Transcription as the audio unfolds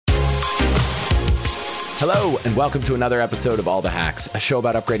Hello, and welcome to another episode of All the Hacks, a show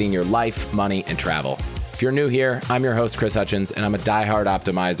about upgrading your life, money, and travel. If you're new here, I'm your host, Chris Hutchins, and I'm a diehard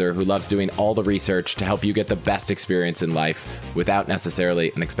optimizer who loves doing all the research to help you get the best experience in life without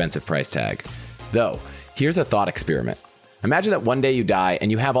necessarily an expensive price tag. Though, here's a thought experiment. Imagine that one day you die and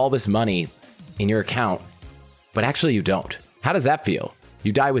you have all this money in your account, but actually you don't. How does that feel?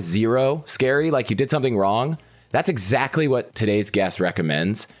 You die with zero? Scary? Like you did something wrong? That's exactly what today's guest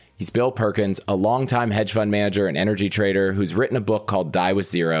recommends. He's Bill Perkins, a longtime hedge fund manager and energy trader who's written a book called Die with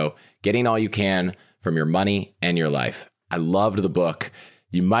Zero, Getting All You Can from Your Money and Your Life. I loved the book.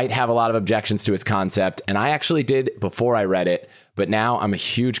 You might have a lot of objections to his concept, and I actually did before I read it, but now I'm a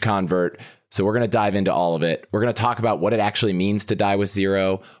huge convert, so we're going to dive into all of it. We're going to talk about what it actually means to die with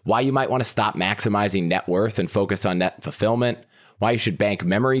zero, why you might want to stop maximizing net worth and focus on net fulfillment, why you should bank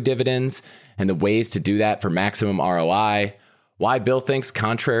memory dividends, and the ways to do that for maximum ROI, why Bill thinks,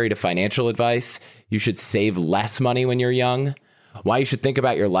 contrary to financial advice, you should save less money when you're young, why you should think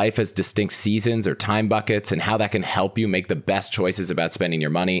about your life as distinct seasons or time buckets, and how that can help you make the best choices about spending your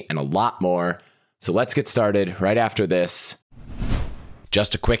money, and a lot more. So let's get started right after this.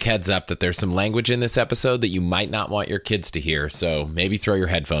 Just a quick heads up that there's some language in this episode that you might not want your kids to hear, so maybe throw your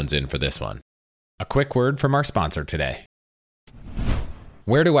headphones in for this one. A quick word from our sponsor today.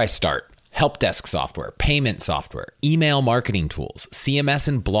 Where do I start? Help desk software, payment software, email marketing tools, CMS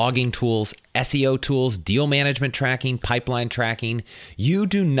and blogging tools, SEO tools, deal management tracking, pipeline tracking. You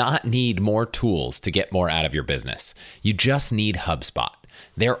do not need more tools to get more out of your business. You just need HubSpot.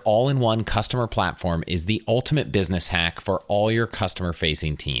 Their all-in-one customer platform is the ultimate business hack for all your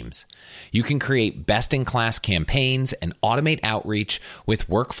customer-facing teams. You can create best-in-class campaigns and automate outreach with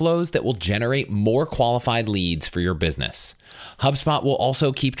workflows that will generate more qualified leads for your business. HubSpot will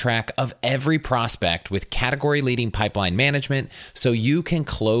also keep track of every prospect with category-leading pipeline management so you can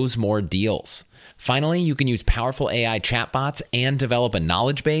close more deals. Finally, you can use powerful AI chatbots and develop a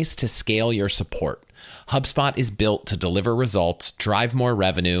knowledge base to scale your support. HubSpot is built to deliver results, drive more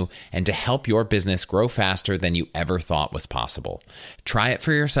revenue, and to help your business grow faster than you ever thought was possible. Try it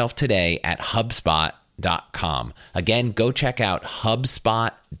for yourself today at HubSpot.com. Again, go check out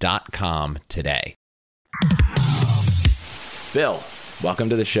HubSpot.com today. Bill, welcome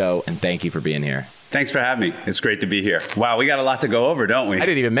to the show, and thank you for being here. Thanks for having me. It's great to be here. Wow, we got a lot to go over, don't we? I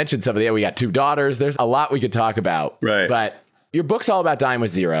didn't even mention some of the, we got 2 daughters. There's a lot we could talk about. Right. But your book's all about dying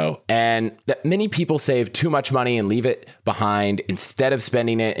with zero, and that many people save too much money and leave it behind instead of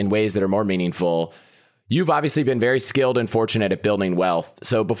spending it in ways that are more meaningful. You've obviously been very skilled and fortunate at building wealth.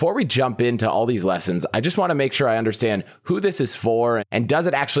 So before we jump into all these lessons, I just want to make sure I understand who this is for, and does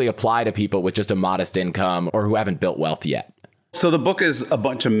it actually apply to people with just a modest income or who haven't built wealth yet? So the book is a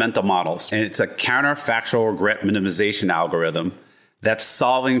bunch of mental models, and it's a counterfactual regret minimization algorithm that's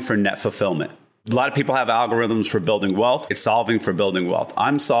solving for net fulfillment. A lot of people have algorithms for building wealth. It's solving for building wealth.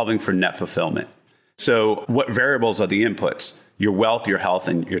 I'm solving for net fulfillment. So what variables are the inputs? Your wealth, your health,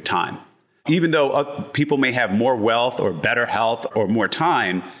 and your time. Even though people may have more wealth or better health or more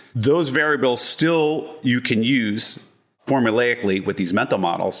time, those variables still you can use formulaically with these mental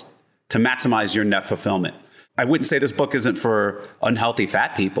models to maximize your net fulfillment. I wouldn't say this book isn't for unhealthy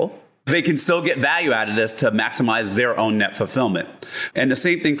fat people. They can still get value out of this to maximize their own net fulfillment. And the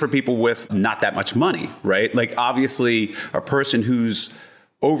same thing for people with not that much money, right? Like obviously a person who's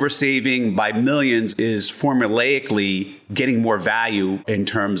oversaving by millions is formulaically getting more value in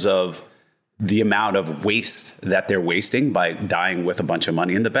terms of the amount of waste that they're wasting by dying with a bunch of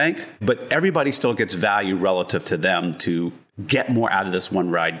money in the bank. But everybody still gets value relative to them to get more out of this one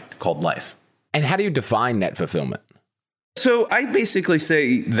ride called life. And how do you define net fulfillment? So I basically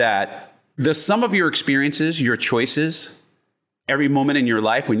say that the sum of your experiences, your choices, every moment in your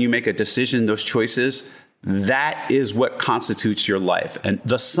life, when you make a decision, those choices, that is what constitutes your life. And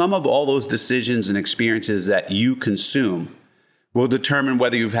the sum of all those decisions and experiences that you consume will determine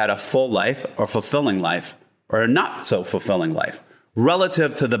whether you've had a full life or fulfilling life or a not so fulfilling life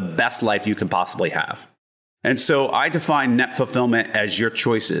relative to the best life you can possibly have. And so I define net fulfillment as your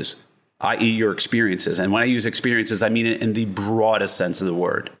choices, i.e. your experiences. And when I use experiences, I mean it in the broadest sense of the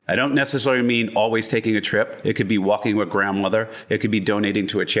word. I don't necessarily mean always taking a trip. It could be walking with grandmother. It could be donating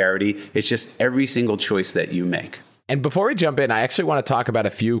to a charity. It's just every single choice that you make. And before we jump in, I actually want to talk about a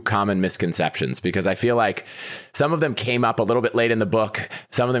few common misconceptions because I feel like some of them came up a little bit late in the book.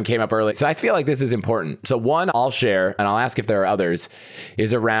 Some of them came up early. So I feel like this is important. So one I'll share, and I'll ask if there are others,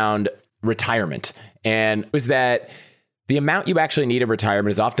 is around retirement. And was that the amount you actually need in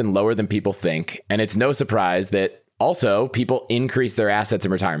retirement is often lower than people think. And it's no surprise that Also, people increase their assets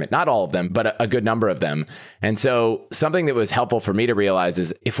in retirement. Not all of them, but a good number of them. And so something that was helpful for me to realize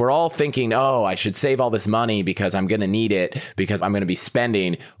is if we're all thinking, oh, I should save all this money because I'm going to need it, because I'm going to be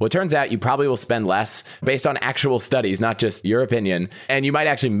spending, well, it turns out you probably will spend less based on actual studies, not just your opinion. And you might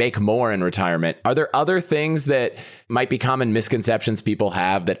actually make more in retirement. Are there other things that might be common misconceptions people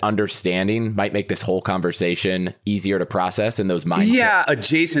have that understanding might make this whole conversation easier to process in those mindsets? Yeah,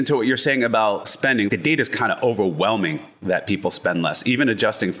 adjacent to what you're saying about spending, the data is kind of overwhelming that people spend less, even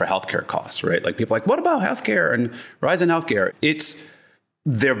adjusting for healthcare costs, right? Like people are like, what about healthcare and rise in healthcare? It's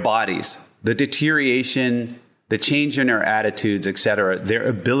their bodies, the deterioration, the change in their attitudes, et cetera, their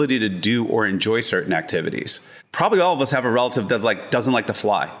ability to do or enjoy certain activities. Probably all of us have a relative that doesn't like to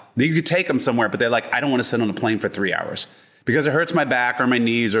fly. You could take them somewhere, but they're like, I don't want to sit on a plane for 3 hours because it hurts my back or my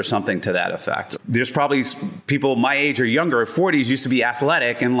knees or something to that effect. There's probably people my age or younger, 40s, used to be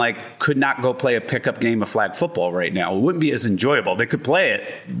athletic and could not go play a pickup game of flag football right now. It wouldn't be as enjoyable. They could play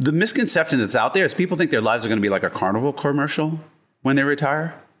it. The misconception that's out there is people think their lives are going to be like a Carnival commercial when they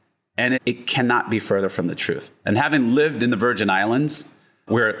retire. And it cannot be further from the truth. And having lived in the Virgin Islands,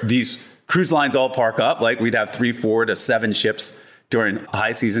 where these cruise lines all park up, we'd have 3, 4 to 7 ships during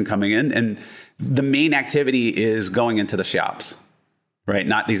high season coming in. And the main activity is going into the shops, right?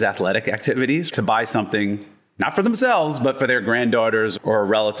 Not these athletic activities to buy something, not for themselves, but for their granddaughters or a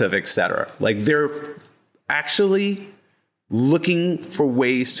relative, et cetera. They're actually looking for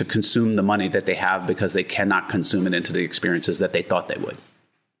ways to consume the money that they have because they cannot consume it into the experiences that they thought they would.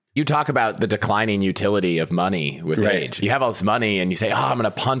 You talk about the declining utility of money with age. You have all this money and you say, oh, I'm going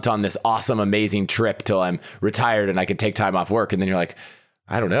to punt on this awesome, amazing trip till I'm retired and I can take time off work. And then you're like,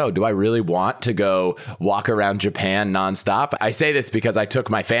 I don't know. Do I really want to go walk around Japan nonstop? I say this because I took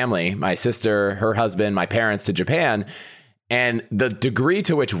my family, my sister, her husband, my parents to Japan. And the degree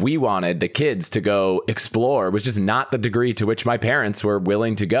to which we wanted the kids to go explore was just not the degree to which my parents were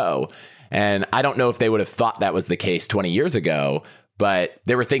willing to go. And I don't know if they would have thought that was the case 20 years ago, but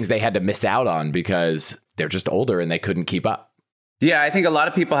there were things they had to miss out on because they're just older and they couldn't keep up. Yeah, I think a lot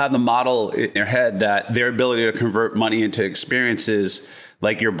of people have the model in their head that their ability to convert money into experiences,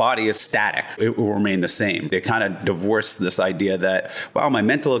 like your body is static, it will remain the same. They kind of divorce this idea that, wow, my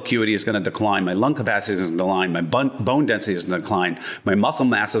mental acuity is going to decline, my lung capacity is going to decline, my bone density is going to decline, my muscle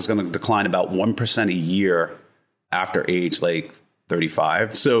mass is going to decline about 1% a year after age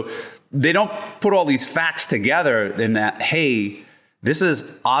 35. So they don't put all these facts together in that, hey, this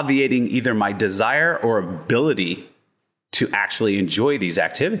is obviating either my desire or ability to actually enjoy these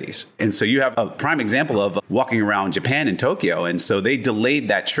activities. And so you have a prime example of walking around Japan and Tokyo. And so they delayed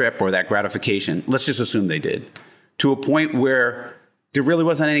that trip or that gratification. Let's just assume they did, to a point where there really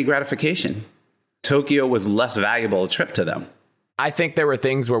wasn't any gratification. Tokyo was less valuable a trip to them. I think there were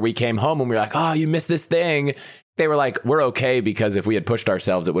things where we came home and we were like, oh, you missed this thing. They were like, we're okay because if we had pushed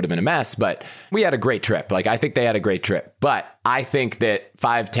ourselves, it would have been a mess. But we had a great trip. I think they had a great trip. But I think that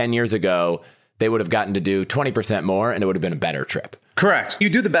 5-10 years ago, they would have gotten to do 20% more and it would have been a better trip. Correct. You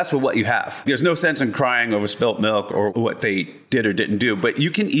do the best with what you have. There's no sense in crying over spilt milk or what they did or didn't do. But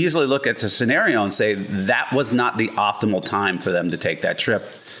you can easily look at the scenario and say that was not the optimal time for them to take that trip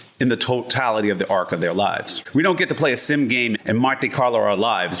in the totality of the arc of their lives. We don't get to play a sim game and Monte Carlo our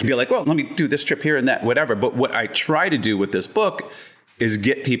lives. Be like, well, let me do this trip here and that, whatever. But what I try to do with this book is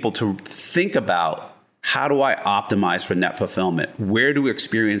get people to think about, how do I optimize for net fulfillment? Where do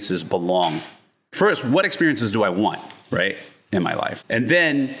experiences belong? First, what experiences do I want, right, in my life? And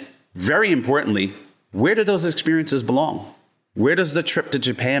then, very importantly, where do those experiences belong? Where does the trip to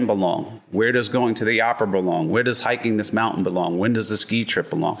Japan belong? Where does going to the opera belong? Where does hiking this mountain belong? When does the ski trip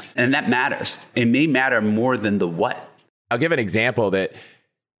belong? And that matters. It may matter more than the what. I'll give an example that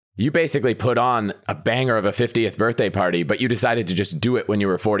you basically put on a banger of a 50th birthday party, but you decided to just do it when you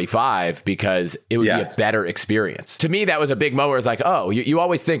were 45 because it would be a better experience. To me, that was a big moment where it's like, oh, you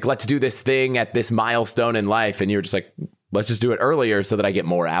always think, let's do this thing at this milestone in life. And you're just like, let's just do it earlier so that I get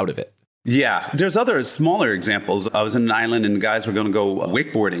more out of it. Yeah, there's other smaller examples. I was in an island and the guys were going to go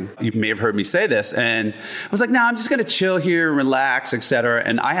wakeboarding. You may have heard me say this. And I was like, no, I'm just going to chill here, relax, et cetera.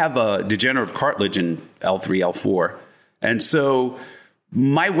 And I have a degenerative cartilage in L3, L4. And so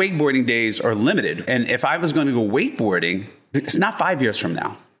my wakeboarding days are limited. And if I was going to go wakeboarding, it's not 5 years from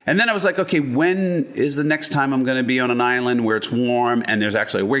now. And then I was like, okay, when is the next time I'm going to be on an island where it's warm and there's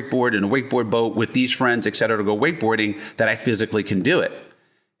actually a wakeboard and a wakeboard boat with these friends, et cetera, to go wakeboarding that I physically can do it?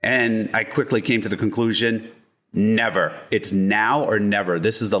 And I quickly came to the conclusion, never. It's now or never.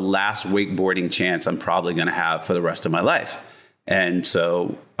 This is the last wakeboarding chance I'm probably going to have for the rest of my life. And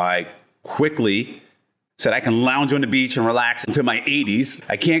so I quickly Said I can lounge on the beach and relax into my 80s.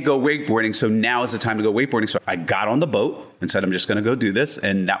 I can't go wakeboarding, so now is the time to go wakeboarding. So I got on the boat and said, I'm just going to go do this.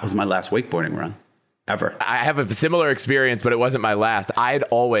 And that was my last wakeboarding run ever. I have a similar experience, but it wasn't my last. I'd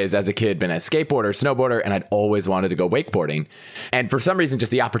always, as a kid, been a skateboarder, snowboarder, and I'd always wanted to go wakeboarding. And for some reason,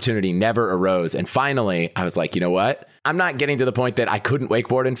 just the opportunity never arose. And finally, I was like, you know what? I'm not getting to the point that I couldn't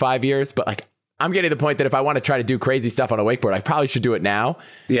wakeboard in 5 years, but like, I'm getting to the point that if I want to try to do crazy stuff on a wakeboard, I probably should do it now.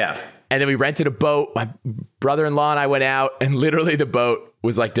 Yeah. And then we rented a boat. My brother-in-law and I went out, and literally the boat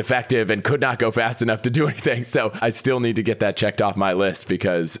was like defective and could not go fast enough to do anything. So I still need to get that checked off my list,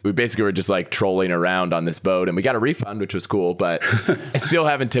 because we basically were just like trolling around on this boat, and we got a refund, which was cool, but I still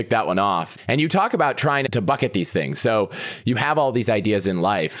haven't ticked that one off. And you talk about trying to bucket these things. So you have all these ideas in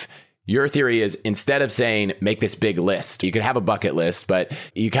life. Your theory is, instead of saying, make this big list, you could have a bucket list, but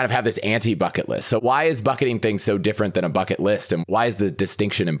you kind of have this anti-bucket list. So why is bucketing things so different than a bucket list? And why is the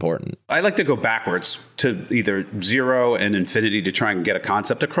distinction important? I like to go backwards to either 0 and infinity to try and get a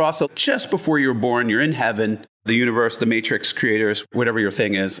concept across. So just before you're born, you're in heaven, the universe, the matrix, creators, whatever your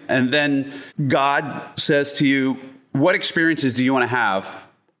thing is. And then God says to you, what experiences do you want to have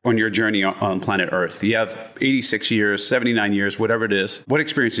on your journey on planet Earth? You have 86 years, 79 years, whatever it is. What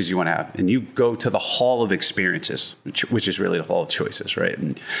experiences do you want to have? And you go to the hall of experiences, which is really the hall of choices, right?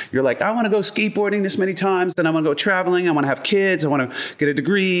 And you're like, I want to go skateboarding this many times. Then I want to go traveling. I want to have kids. I want to get a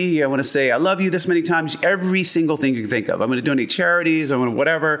degree. I want to say, I love you this many times. Every single thing you can think of. I'm going to donate charities. I want to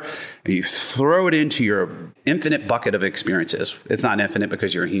whatever. And you throw it into your infinite bucket of experiences. It's not infinite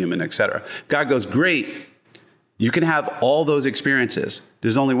because you're a human, etc. God goes, great. You can have all those experiences.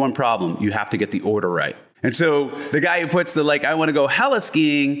 There's only one problem. You have to get the order right. And so the guy who puts the I want to go hella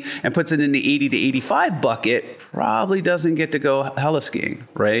skiing and puts it in the 80 to 85 bucket probably doesn't get to go hella skiing,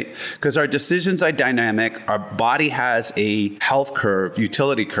 right? Because our decisions are dynamic. Our body has a health curve,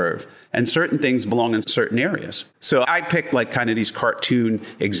 utility curve, and certain things belong in certain areas. So I picked kind of these cartoon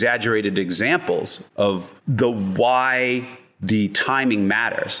exaggerated examples of the why the timing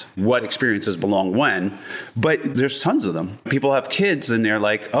matters, what experiences belong when, but there's tons of them. People have kids and they're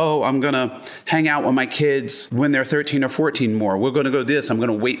like, oh, I'm going to hang out with my kids when they're 13 or 14 more. We're going to go this. I'm going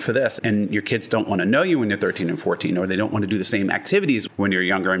to wait for this. And your kids don't want to know you when you're 13 and 14, or they don't want to do the same activities when you're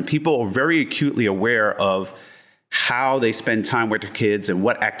younger. And people are very acutely aware of how they spend time with their kids and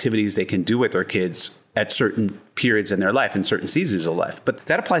what activities they can do with their kids at certain periods in their life and certain seasons of life. But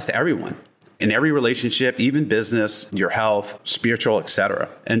that applies to everyone. In every relationship, even business, your health, spiritual, etc.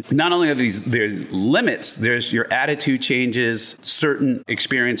 And not only are there's limits, there's your attitude changes. Certain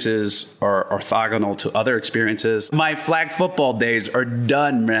experiences are orthogonal to other experiences. My flag football days are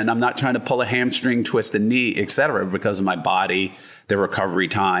done, man. I'm not trying to pull a hamstring, twist a knee, etc. because of my body, the recovery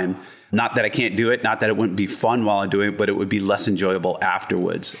time. Not that I can't do it, not that it wouldn't be fun while I'm doing it, but it would be less enjoyable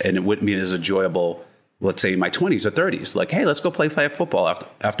afterwards. And it wouldn't be as enjoyable, let's say in my 20s or 30s. Like, hey, let's go play flag football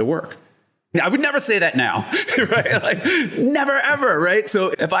after work. I would never say that now, right? Never, ever, right?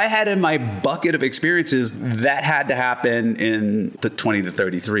 So if I had in my bucket of experiences, that had to happen in the 20 to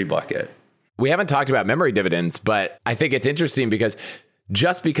 33 bucket. We haven't talked about memory dividends, but I think it's interesting because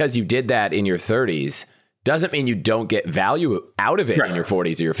just because you did that in your 30s doesn't mean you don't get value out of it in your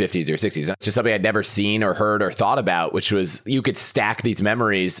 40s or your 50s or 60s. That's just something I'd never seen or heard or thought about, which was you could stack these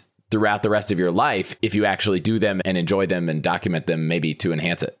memories throughout the rest of your life if you actually do them and enjoy them and document them, maybe to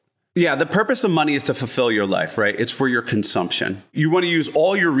enhance it. Yeah, the purpose of money is to fulfill your life, right? It's for your consumption. You want to use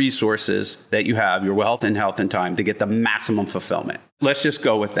all your resources that you have, your wealth and health and time, to get the maximum fulfillment. Let's just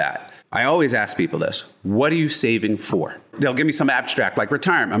go with that. I always ask people this. What are you saving for? They'll give me some abstract, like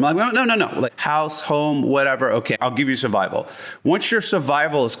retirement. I'm like, no. Like house, home, whatever. Okay, I'll give you survival. Once your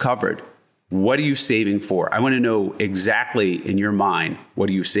survival is covered, what are you saving for? I want to know exactly in your mind, what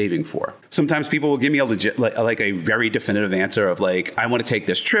are you saving for? Sometimes people will give me a legit, like a very definitive answer of like, I want to take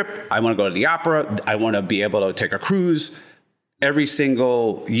this trip. I want to go to the opera. I want to be able to take a cruise every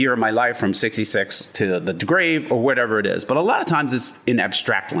single year of my life from 66 to the grave or whatever it is. But a lot of times it's in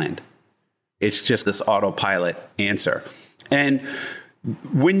abstract land. It's just this autopilot answer. And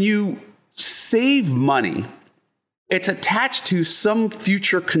when you save money, it's attached to some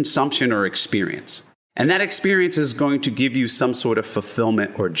future consumption or experience. And that experience is going to give you some sort of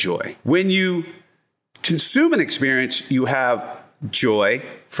fulfillment or joy. When you consume an experience, you have joy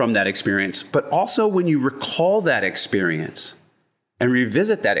from that experience. But also when you recall that experience and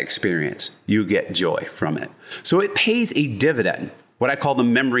revisit that experience, you get joy from it. So it pays a dividend, what I call the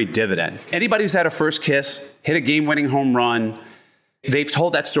memory dividend. Anybody who's had a first kiss, hit a game-winning home run, they've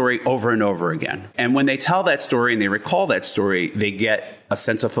told that story over and over again. And when they tell that story and they recall that story, they get a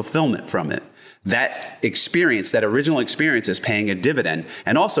sense of fulfillment from it. that experience, that original experience is paying a dividend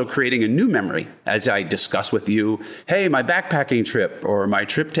and also creating a new memory. As I discuss with you, hey, my backpacking trip or my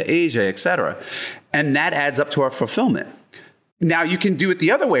trip to Asia, etc. And that adds up to our fulfillment. Now you can do it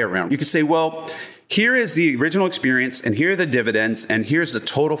the other way around. You can say, well, here is the original experience and here are the dividends and here's the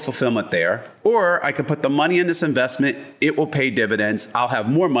total fulfillment there. Or I could put the money in this investment. It will pay dividends. I'll have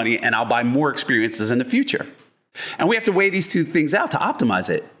more money and I'll buy more experiences in the future. And we have to weigh these two things out to optimize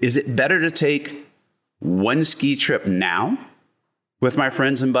it. Is it better to take one ski trip now with my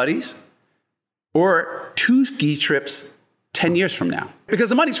friends and buddies or 2 ski trips 10 years from now? Because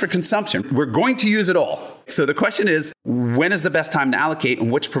the money's for consumption. We're going to use it all. So the question is, when is the best time to allocate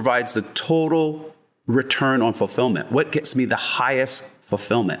and which provides the total return on fulfillment? What gets me the highest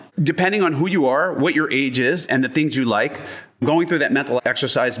fulfillment? Depending on who you are, what your age is, and the things you like, going through that mental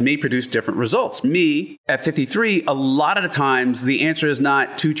exercise may produce different results. Me, at 53, a lot of the times, the answer is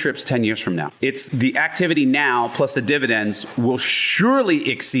not 2 trips 10 years from now. It's the activity now plus the dividends will surely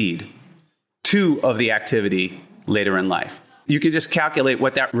exceed 2 of the activity later in life. You can just calculate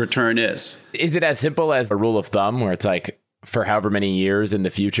what that return is. Is it as simple as a rule of thumb where it's like, for however many years in the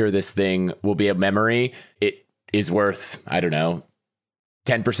future, this thing will be a memory? It is worth, I don't know,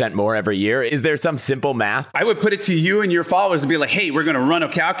 10% more every year? Is there some simple math? I would put it to you and your followers and be like, hey, we're going to run a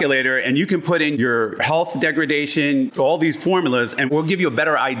calculator and you can put in your health degradation, all these formulas, and we'll give you a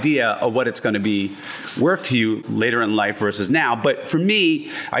better idea of what it's going to be worth to you later in life versus now. But for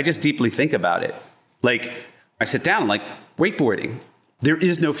me, I just deeply think about it. Like, I sit down, like, wakeboarding. There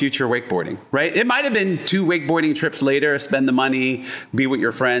is no future wakeboarding, right? It might have been 2 wakeboarding trips later, spend the money, be with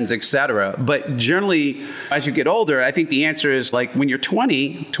your friends, etc. But generally, as you get older, I think the answer is like when you're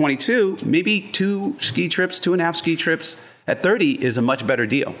 20, 22, maybe 2 ski trips, 2.5 ski trips at 30 is a much better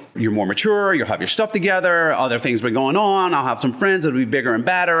deal. You're more mature, you'll have your stuff together, other things been going on, I'll have some friends, it'll be bigger and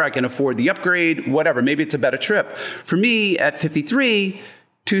better, I can afford the upgrade, whatever, maybe it's a better trip. For me, at 53,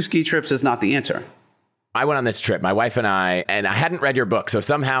 2 ski trips is not the answer. I went on this trip, my wife and I hadn't read your book. So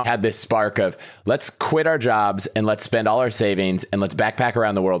somehow had this spark of let's quit our jobs and let's spend all our savings and let's backpack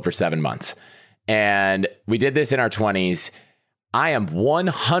around the world for 7 months. And we did this in our 20s. I am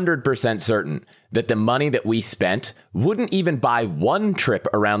 100% certain that the money that we spent wouldn't even buy 1 trip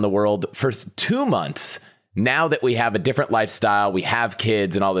around the world for 2 months. Now that we have a different lifestyle, we have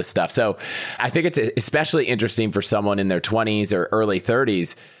kids and all this stuff. So I think it's especially interesting for someone in their 20s or early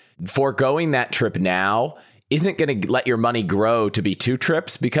 30s. Foregoing that trip now isn't going to let your money grow to be 2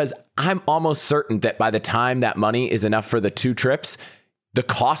 trips, because I'm almost certain that by the time that money is enough for the 2 trips, the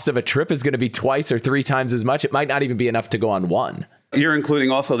cost of a trip is going to be 2 or 3 times as much. It might not even be enough to go on 1. You're including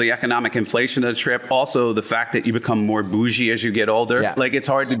also the economic inflation of the trip, also the fact that you become more bougie as you get older. Yeah. Like, it's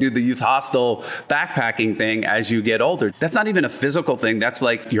hard to do the youth hostel backpacking thing as you get older. That's not even a physical thing. That's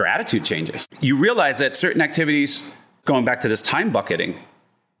like your attitude changes. You realize that certain activities, going back to this time bucketing,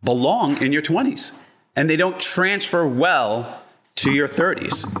 belong in your 20s and they don't transfer well to your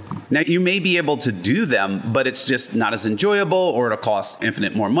 30s. Now, you may be able to do them, but it's just not as enjoyable, or it'll cost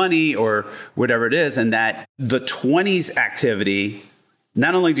infinite more money or whatever it is. And that the 20s activity,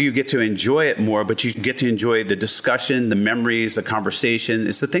 not only do you get to enjoy it more, but you get to enjoy the discussion, the memories, the conversation.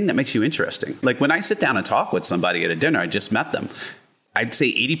 It's the thing that makes you interesting. Like when I sit down and talk with somebody at a dinner, I just met them, I'd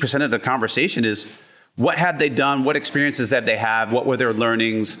say 80% of the conversation is, what have they done? What experiences have they had? What were their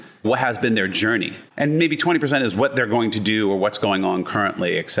learnings? What has been their journey? And maybe 20% is what they're going to do or what's going on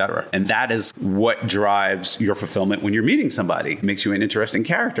currently, et cetera. And that is what drives your fulfillment when you're meeting somebody. It makes you an interesting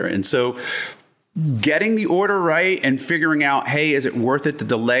character. And so getting the order right and figuring out, hey, is it worth it to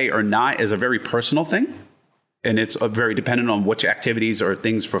delay or not, is a very personal thing. And it's very dependent on which activities or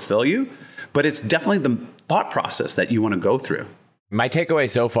things fulfill you. But it's definitely the thought process that you want to go through. My takeaway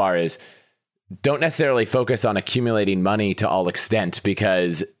so far is, don't necessarily focus on accumulating money to all extent,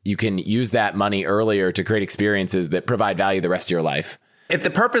 because you can use that money earlier to create experiences that provide value the rest of your life. If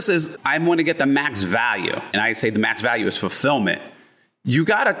the purpose is I want to get the max value, and I say the max value is fulfillment, you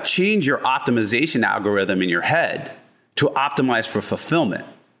got to change your optimization algorithm in your head to optimize for fulfillment.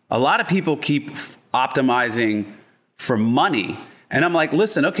 A lot of people keep optimizing for money. And I'm like,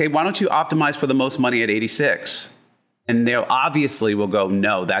 listen, okay, why don't you optimize for the most money at 86? And they obviously will go,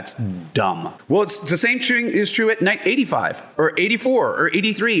 no, that's dumb. Well, it's the same thing is true at 85 or 84 or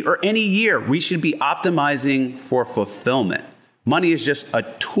 83 or any year. We should be optimizing for fulfillment. Money is just a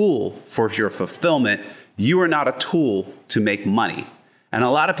tool for your fulfillment. You are not a tool to make money. And a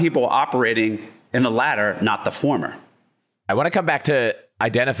lot of people are operating in the latter, not the former. I want to come back to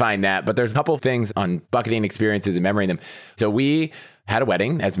identifying that, but there's a couple of things on bucketing experiences and memorying them. So we had a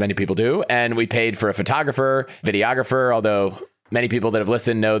wedding, as many people do, and we paid for a photographer, videographer, although Many people that have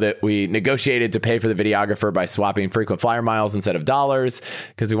listened know that we negotiated to pay for the videographer by swapping frequent flyer miles instead of dollars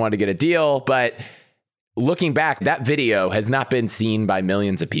because we wanted to get a deal. But looking back, that video has not been seen by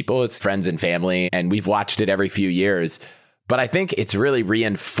millions of people. It's friends and family, and we've watched it every few years. But I think it's really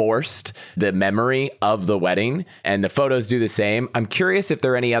reinforced the memory of the wedding, and the photos do the same. I'm curious if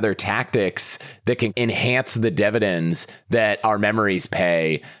there are any other tactics that can enhance the dividends that our memories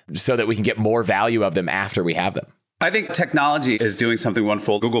pay so that we can get more value of them after we have them. I think technology is doing something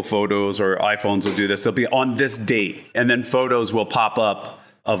wonderful. Google Photos or iPhones will do this. They'll be on this date, and then photos will pop up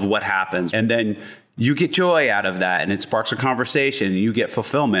of what happens. And then you get joy out of that, and it sparks a conversation. You get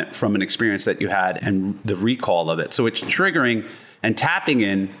fulfillment from an experience that you had and the recall of it. So it's triggering and tapping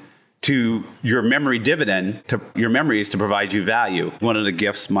in to your memory dividend, to your memories to provide you value. One of the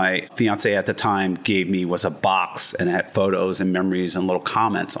gifts my fiance at the time gave me was a box, and it had photos and memories and little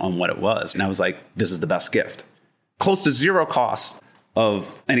comments on what it was. And I was like, this is the best gift. Close to zero cost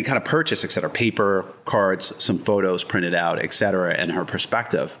of any kind of purchase, et cetera, paper, cards, some photos printed out, et cetera, and her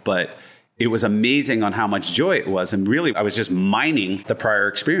perspective. But it was amazing on how much joy it was. And really, I was just mining the prior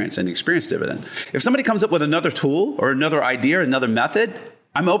experience and the experience dividend. If somebody comes up with another tool or another idea, or another method,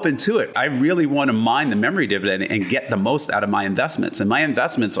 I'm open to it. I really want to mine the memory dividend and get the most out of my investments. And my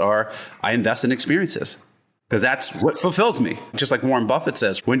investments are, I invest in experiences. Because that's what fulfills me. Just like Warren Buffett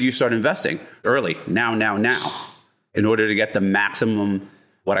says, when do you start investing? Early, now, in order to get the maximum,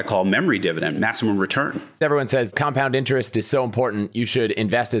 what I call memory dividend, maximum return. Everyone says compound interest is so important. You should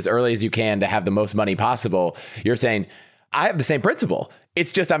invest as early as you can to have the most money possible. You're saying, I have the same principle.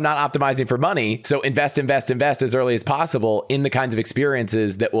 It's just I'm not optimizing for money. So invest as early as possible in the kinds of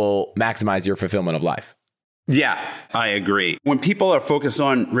experiences that will maximize your fulfillment of life. Yeah, I agree. When people are focused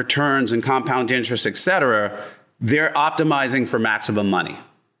on returns and compound interest, et cetera, they're optimizing for maximum money.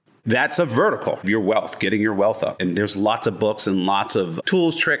 That's a vertical, your wealth, getting your wealth up. And there's lots of books and lots of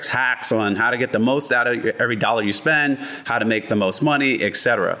tools, tricks, hacks on how to get the most out of every dollar you spend, how to make the most money, et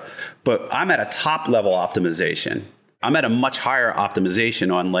cetera. But I'm at a top level optimization. I'm at a much higher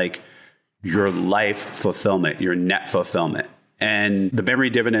optimization on like your life fulfillment, your net fulfillment. And the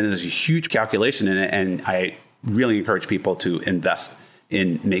memory dividend is a huge calculation in it. And I really encourage people to invest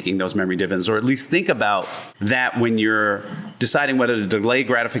in making those memory dividends, or at least think about that when you're deciding whether to delay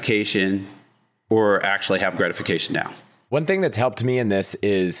gratification or actually have gratification now. One thing that's helped me in this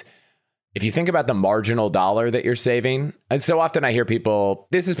is if you think about the marginal dollar that you're saving, and so often I hear people,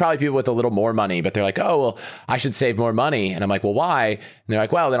 this is probably people with a little more money, but they're like, oh, well, I should save more money. And I'm like, well, why? And they're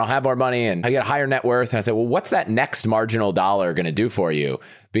like, well, then I'll have more money and I get a higher net worth. And I say, well, what's that next marginal dollar going to do for you?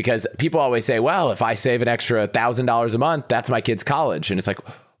 Because people always say, well, if I save an extra $1,000 a month, that's my kid's college. And it's like,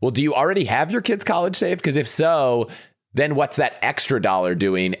 well, do you already have your kid's college saved? Because if so, then what's that extra dollar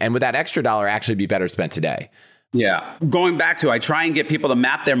doing? And would that extra dollar actually be better spent today? Yeah. Going back to, I try and get people to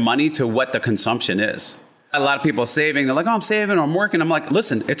map their money to what the consumption is. A lot of people are saving. They're like, oh, I'm saving or I'm working. I'm like,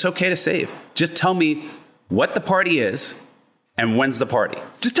 listen, it's okay to save. Just tell me what the party is and when's the party.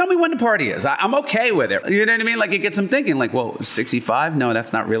 Just tell me when the party is. I'm okay with it. You know what I mean? Like it gets them thinking like, well, 65? No,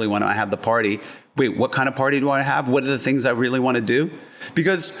 that's not really when I have the party. Wait, what kind of party do I have? What are the things I really want to do?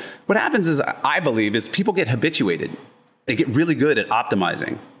 Because what happens is, I believe, is people get habituated. They get really good at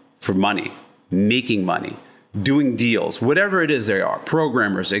optimizing for money, making money, doing deals, whatever it is they are,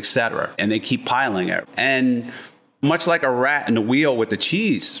 programmers, et cetera, and they keep piling it. And much like a rat in the wheel with the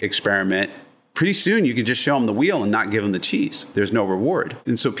cheese experiment, pretty soon you can just show them the wheel and not give them the cheese. There's no reward.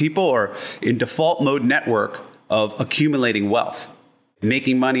 And so people are in default mode network of accumulating wealth,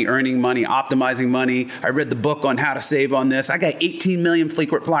 making money, earning money, optimizing money. I read the book on how to save on this. I got 18 million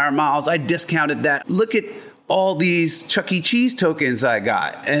frequent flyer miles. I discounted that. Look at all these Chuck E. Cheese tokens I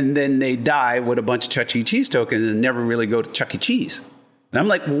got. And then they die with a bunch of Chuck E. Cheese tokens and never really go to Chuck E. Cheese. And I'm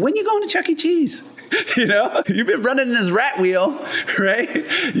like, well, when you going to Chuck E. Cheese? You know, you've been running this rat wheel,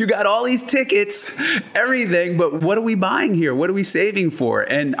 right? You got all these tickets, everything. But what are we buying here? What are we saving for?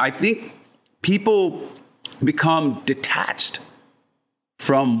 And I think people become detached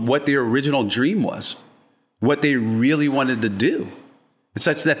from what their original dream was, what they really wanted to do. It's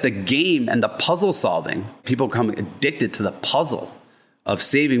such that the game and the puzzle solving, people become addicted to the puzzle of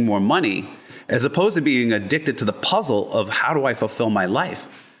saving more money, as opposed to being addicted to the puzzle of how do I fulfill my life?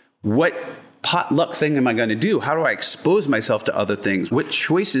 What potluck thing am I going to do? How do I expose myself to other things? What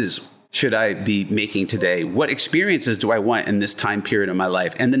choices should I be making today? What experiences do I want in this time period of my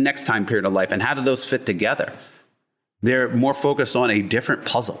life and the next time period of life? And how do those fit together? They're more focused on a different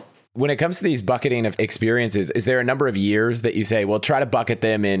puzzle. When it comes to these bucketing of experiences, is there a number of years that you say, well, try to bucket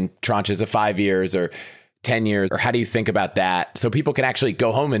them in tranches of 5 years or 10 years? Or how do you think about that so people can actually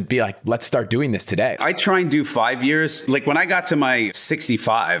go home and be like, let's start doing this today? I try and do 5 years. Like when I got to my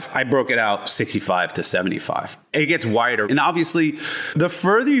 65, I broke it out 65 to 75. It gets wider. And obviously, the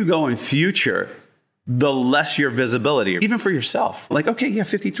further you go in future, the less your visibility, even for yourself. Like, okay, yeah,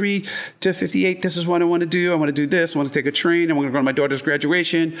 53 to 58, this is what I want to do. I want to do this. I want to take a train. I want to go to my daughter's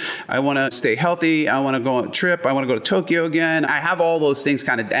graduation. I want to stay healthy. I want to go on a trip. I want to go to Tokyo again. I have all those things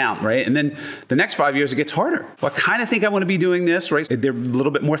kind of down, right? And then the next 5 years, it gets harder. Well, I kind of think I want to be doing this, right? They're a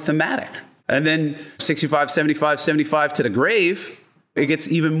little bit more thematic. And then 65, 75, 75 to the grave, it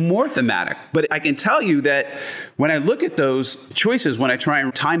gets even more thematic. But I can tell you that when I look at those choices, when I try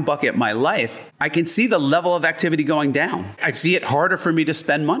and time bucket my life, I can see the level of activity going down. I see it harder for me to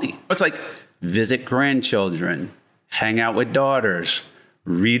spend money. It's like visit grandchildren, hang out with daughters,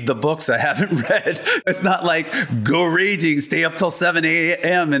 read the books I haven't read. It's not like go raging, stay up till 7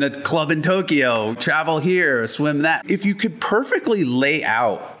 a.m. in a club in Tokyo, travel here, swim that. If you could perfectly lay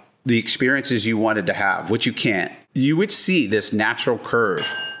out the experiences you wanted to have, which you can't, you would see this natural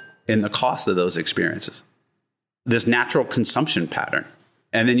curve in the cost of those experiences, this natural consumption pattern.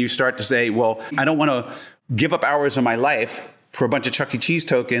 And then you start to say, well, I don't want to give up hours of my life for a bunch of Chuck E. Cheese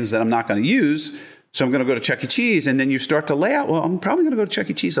tokens that I'm not going to use. So I'm going to go to Chuck E. Cheese. And then you start to lay out, well, I'm probably going to go to Chuck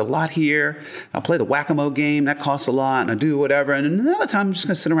E. Cheese a lot here. I'll play the whack-a-mole game. That costs a lot. And I'll do whatever. And another time, I'm just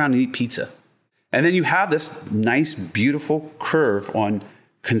going to sit around and eat pizza. And then you have this nice, beautiful curve on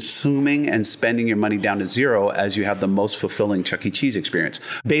consuming and spending your money down to zero as you have the most fulfilling Chuck E. Cheese experience.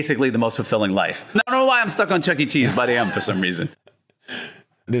 Basically, the most fulfilling life. I don't know why I'm stuck on Chuck E. Cheese, but I am for some reason.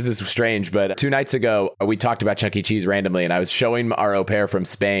 This is strange, but 2 nights ago, we talked about Chuck E. Cheese randomly, and I was showing our au pair from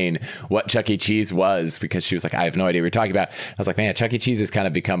Spain what Chuck E. Cheese was, because she was like, I have no idea what you're talking about. I was like, man, Chuck E. Cheese has kind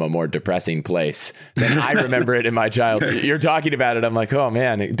of become a more depressing place than I remember it in my childhood. You're talking about it. I'm like, oh,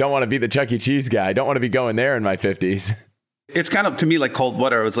 man, don't want to be the Chuck E. Cheese guy. I don't want to be going there in my 50s. It's kind of, to me, like cold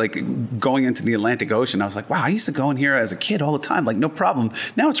water. It was like going into the Atlantic Ocean. I was like, wow, I used to go in here as a kid all the time. Like, no problem.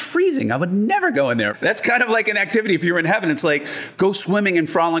 Now it's freezing. I would never go in there. That's kind of like an activity. If you're in heaven, it's like go swimming and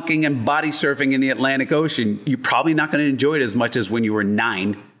frolicking and body surfing in the Atlantic Ocean. You're probably not going to enjoy it as much as when you were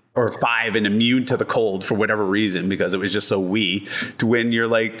 9 or 5 and immune to the cold for whatever reason, because it was just so wee, to when you're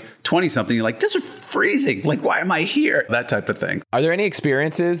like 20 something, you're like, this is freezing. Like, why am I here? That type of thing. Are there any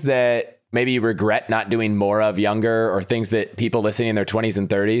experiences that maybe you regret not doing more of younger, or things that people listening in their 20s and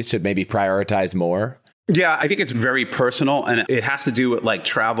 30s should maybe prioritize more? Yeah, I think it's very personal, and it has to do with like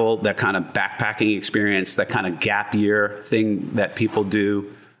travel, that kind of backpacking experience, that kind of gap year thing that people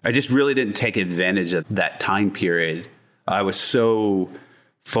do. I just really didn't take advantage of that time period. I was so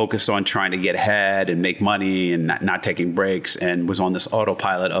focused on trying to get ahead and make money and not taking breaks, and was on this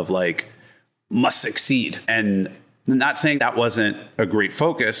autopilot of like, must succeed. And not saying that wasn't a great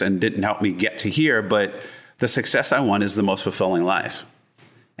focus and didn't help me get to here, but the success I want is the most fulfilling life.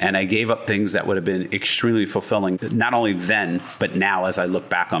 And I gave up things that would have been extremely fulfilling, not only then, but now as I look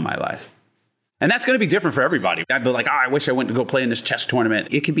back on my life. And that's going to be different for everybody. I'd be like, I wish I went to go play in this chess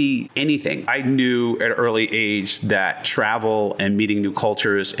tournament. It could be anything. I knew at an early age that travel and meeting new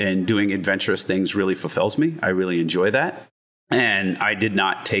cultures and doing adventurous things really fulfills me. I really enjoy that. And I did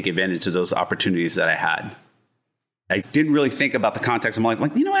not take advantage of those opportunities that I had. I didn't really think about the context. I'm like,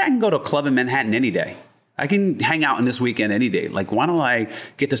 you know what? I can go to a club in Manhattan any day. I can hang out in this weekend any day. Like, why don't I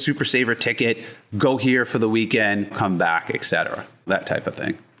get the Super Saver ticket, go here for the weekend, come back, etc. That type of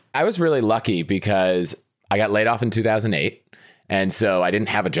thing. I was really lucky because I got laid off in 2008. And so I didn't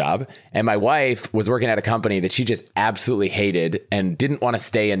have a job. And my wife was working at a company that she just absolutely hated and didn't want to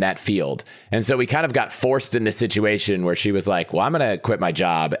stay in that field. And so we kind of got forced in this situation where she was like, well, I'm going to quit my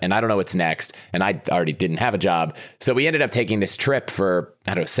job and I don't know what's next. And I already didn't have a job. So we ended up taking this trip for,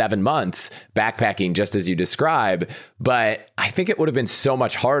 7 months, backpacking, just as you describe. But I think it would have been so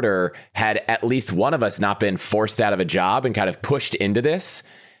much harder had at least one of us not been forced out of a job and kind of pushed into this.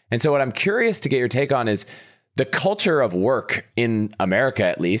 And so what I'm curious to get your take on is, the culture of work in America,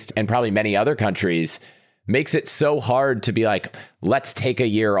 at least, and probably many other countries, makes it so hard to be like, let's take a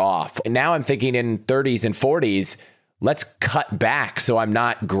year off. And now I'm thinking in 30s and 40s, let's cut back so I'm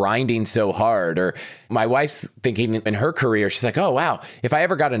not grinding so hard. Or my wife's thinking in her career, she's like, oh, wow, if I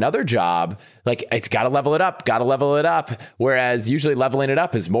ever got another job, like it's got to level it up. Whereas usually leveling it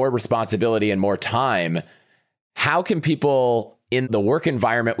up is more responsibility and more time. How can people in the work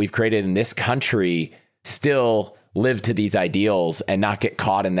environment we've created in this country still live to these ideals and not get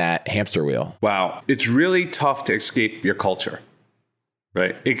caught in that hamster wheel? Wow. It's really tough to escape your culture,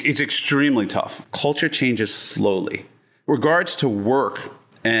 right? It's extremely tough. Culture changes slowly. Regards to work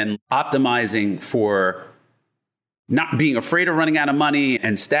and optimizing for not being afraid of running out of money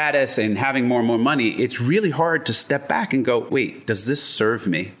and status and having more and more money, it's really hard to step back and go, wait, does this serve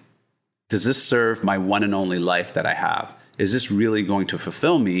me? Does this serve my one and only life that I have? Is this really going to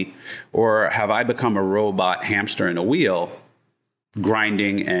fulfill me? Or have I become a robot hamster in a wheel,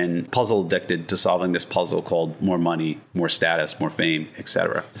 grinding and puzzle addicted to solving this puzzle called more money, more status, more fame,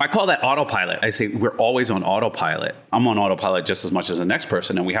 etc.? I call that autopilot. I say we're always on autopilot. I'm on autopilot just as much as the next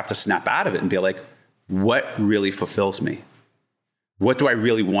person, and we have to snap out of it and be like, what really fulfills me? What do I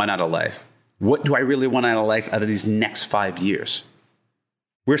really want out of life? What do I really want out of life out of these next 5 years?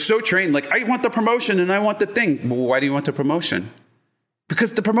 We're so trained, like, I want the promotion and I want the thing. Well, why do you want the promotion?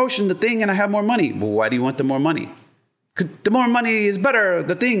 Because the promotion, the thing, and I have more money. Well, why do you want the more money? Because the more money is better,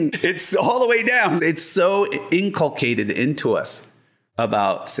 the thing. It's all the way down. It's so inculcated into us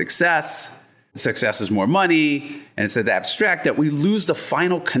about success. Success is more money, and it's abstract that we lose the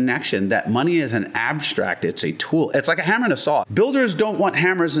final connection that money is an abstract. It's a tool. It's like a hammer and a saw. Builders don't want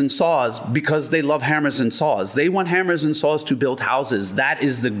hammers and saws because they love hammers and saws. They want hammers and saws to build houses. That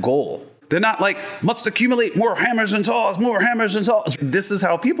is the goal. They're not like, must accumulate more hammers and saws, more hammers and saws. This is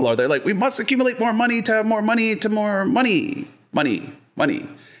how people are. They're like, we must accumulate more money to more money to more money, money, money.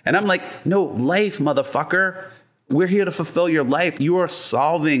 And I'm like, no, life, motherfucker. We're here to fulfill your life. You are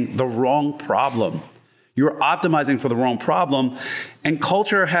solving the wrong problem. You're optimizing for the wrong problem. And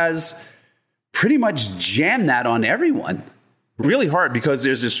culture has pretty much jammed that on everyone. Really hard because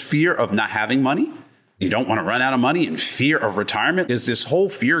there's this fear of not having money. You don't want to run out of money, and fear of retirement. There's this whole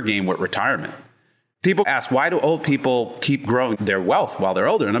fear game with retirement. People ask, why do old people keep growing their wealth while they're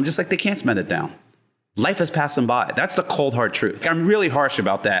older? And I'm just like, they can't spend it down. Life has passed them by. That's the cold, hard truth. I'm really harsh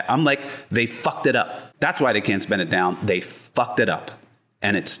about that. I'm like, they fucked it up. That's why they can't spend it down. They fucked it up.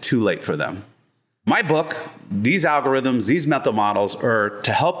 And it's too late for them. My book, these algorithms, these mental models are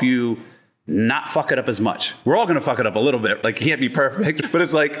to help you not fuck it up as much. We're all going to fuck it up a little bit. Like, it can't be perfect. But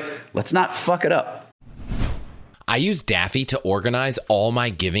it's like, let's not fuck it up. I use Daffy to organize all my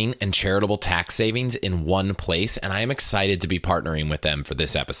giving and charitable tax savings in one place, and I am excited to be partnering with them for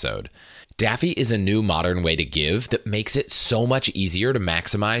this episode. Daffy is a new modern way to give that makes it so much easier to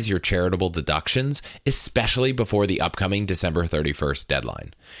maximize your charitable deductions, especially before the upcoming December 31st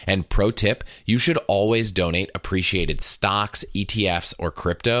deadline. And pro tip, you should always donate appreciated stocks, ETFs, or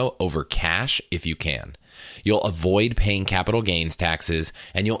crypto over cash if you can. You'll avoid paying capital gains taxes,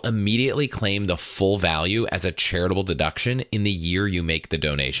 and you'll immediately claim the full value as a charitable deduction in the year you make the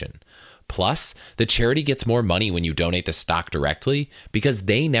donation. Plus, the charity gets more money when you donate the stock directly because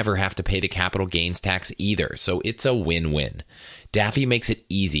they never have to pay the capital gains tax either, so it's a win-win. Daffy makes it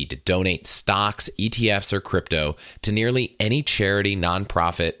easy to donate stocks, ETFs, or crypto to nearly any charity,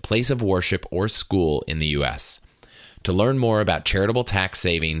 nonprofit, place of worship, or school in the U.S. To learn more about charitable tax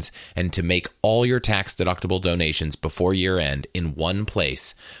savings and to make all your tax-deductible donations before year-end in one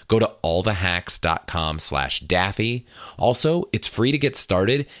place, go to allthehacks.com/Daffy. Also, it's free to get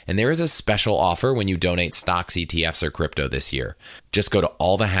started, and there is a special offer when you donate stocks, ETFs, or crypto this year. Just go to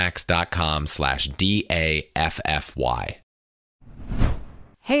allthehacks.com/DAFFY.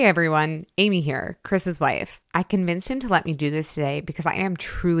 Hey everyone, Amy here, Chris's wife. I convinced him to let me do this today because I am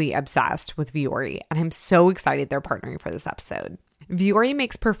truly obsessed with Vuori, and I'm so excited they're partnering for this episode. Vuori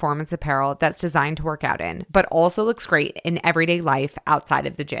makes performance apparel that's designed to work out in, but also looks great in everyday life outside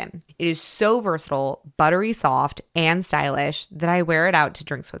of the gym. It is so versatile, buttery soft, and stylish that I wear it out to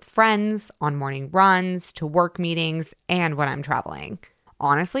drinks with friends, on morning runs, to work meetings, and when I'm traveling.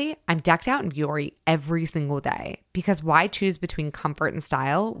 Honestly, I'm decked out in Vuori every single day because why choose between comfort and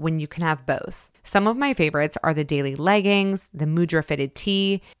style when you can have both? Some of my favorites are the daily leggings, the Mudra fitted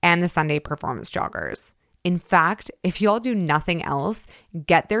tee, and the Sunday performance joggers. In fact, if y'all do nothing else,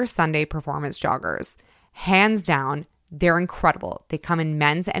 get their Sunday performance joggers. Hands down, they're incredible. They come in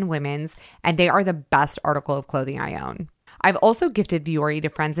men's and women's, and they are the best article of clothing I own. I've also gifted Vuori to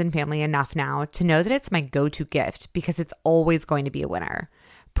friends and family enough now to know that it's my go-to gift because it's always going to be a winner.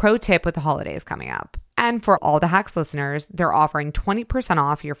 Pro tip with the holidays coming up. And for all the Hacks listeners, they're offering 20%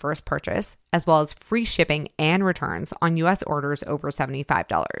 off your first purchase, as well as free shipping and returns on U.S. orders over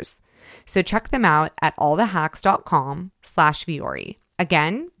 $75. So check them out at allthehacks.com/Vuori.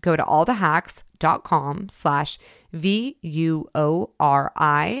 Again, go to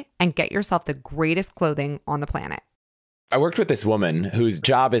allthehacks.com/VUORI and get yourself the greatest clothing on the planet. I worked with this woman whose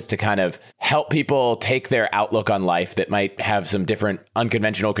job is to kind of help people take their outlook on life that might have some different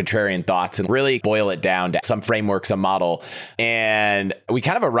unconventional contrarian thoughts and really boil it down to some framework, some model. And we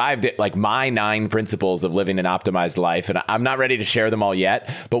kind of arrived at like my 9 principles of living an optimized life. And I'm not ready to share them all yet,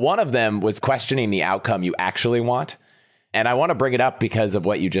 but one of them was questioning the outcome you actually want. And I want to bring it up because of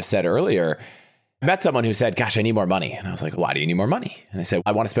what you just said earlier. I met someone who said, gosh, I need more money. And I was like, why do you need more money? And they said,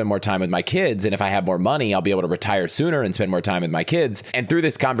 I want to spend more time with my kids. And if I have more money, I'll be able to retire sooner and spend more time with my kids. And through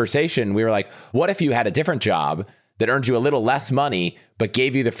this conversation, we were like, what if you had a different job that earned you a little less money, but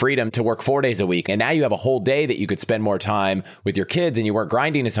gave you the freedom to work 4 days a week? And now you have a whole day that you could spend more time with your kids and you weren't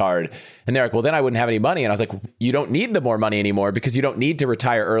grinding as hard. And they're like, well, then I wouldn't have any money. And I was like, you don't need the more money anymore because you don't need to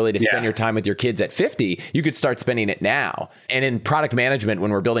retire early to spend your time with your kids at 50. You could start spending it now. And in product management, when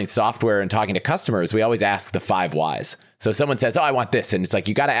we're building software and talking to customers, we always ask the 5 whys. So someone says, oh, I want this. And it's like,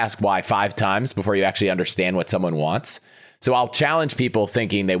 you got to ask why 5 times before you actually understand what someone wants. So I'll challenge people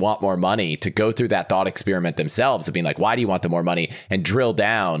thinking they want more money to go through that thought experiment themselves of being like, why do you want the more money? And drill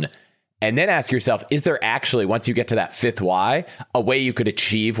down and then ask yourself, is there actually, once you get to that 5th why, a way you could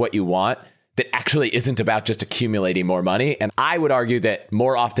achieve what you want that actually isn't about just accumulating more money? And I would argue that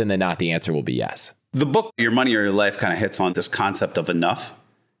more often than not, the answer will be yes. The book, Your Money or Your Life, kind of hits on this concept of enough.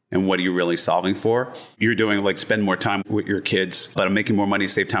 And what are you really solving for? You're doing like spend more time with your kids, but I'm making more money,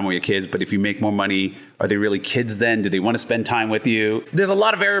 save time with your kids. But if you make more money, are they really kids then? Do they want to spend time with you? There's a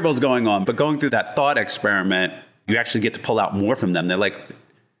lot of variables going on, but going through that thought experiment, you actually get to pull out more from them. They're like,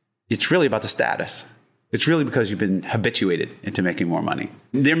 it's really about the status. It's really because you've been habituated into making more money.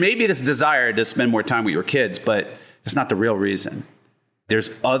 There may be this desire to spend more time with your kids, but it's not the real reason. There's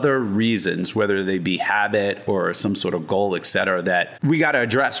other reasons, whether they be habit or some sort of goal, et cetera, that we got to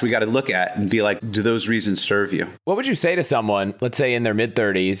address, we got to look at and be like, do those reasons serve you? What would you say to someone, let's say in their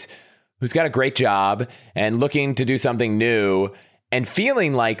mid-30s, who's got a great job and looking to do something new and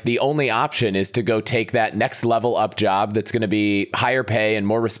feeling like the only option is to go take that next level up job that's going to be higher pay and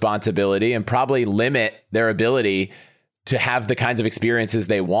more responsibility and probably limit their ability to have the kinds of experiences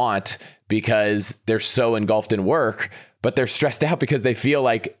they want because they're so engulfed in work, but they're stressed out because they feel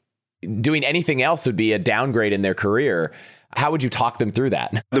like doing anything else would be a downgrade in their career? How would you talk them through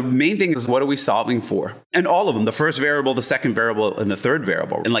that? The main thing is, what are we solving for? And all of them, the first variable, the second variable, and the third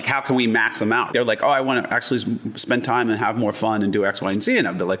variable. And like, how can we max them out? They're like, oh, I want to actually spend time and have more fun and do X, Y, and Z. And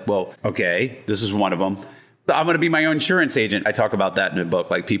I'd be like, well, okay, this is one of them. I'm going to be my own insurance agent. I talk about that in the book.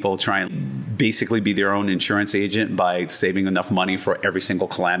 Like, people try and basically be their own insurance agent by saving enough money for every single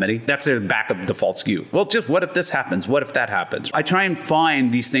calamity. That's a backup default skew. Well, just what if this happens? What if that happens? I try and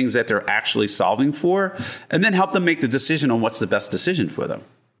find these things that they're actually solving for and then help them make the decision on what's the best decision for them.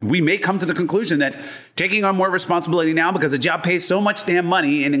 We may come to the conclusion that taking on more responsibility now because the job pays so much damn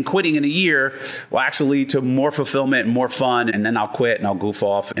money and then quitting in a year will actually lead to more fulfillment and more fun. And then I'll quit and I'll goof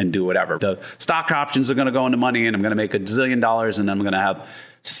off and do whatever. The stock options are going to go into money and I'm going to make $1 zillion and I'm going to have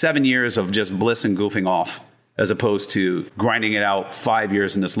 7 years of just bliss and goofing off, as opposed to grinding it out 5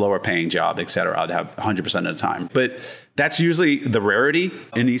 years in this lower paying job, et cetera. I'd have 100% of the time. But that's usually the rarity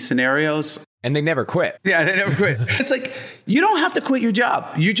in these scenarios. And they never quit. Yeah, they never quit. It's like, you don't have to quit your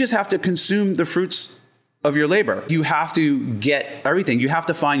job. You just have to consume the fruits of your labor. You have to get everything. You have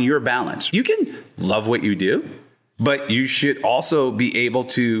to find your balance. You can love what you do, but you should also be able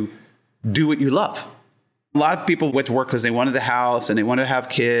to do what you love. A lot of people went to work because they wanted the house and they wanted to have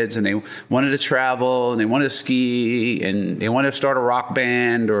kids and they wanted to travel and they wanted to ski and they wanted to start a rock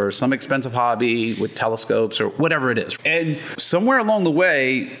band or some expensive hobby with telescopes or whatever it is. And somewhere along the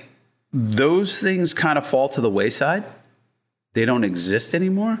way, those things kind of fall to the wayside. They don't exist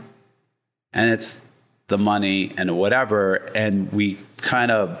anymore. And it's the money and whatever. And we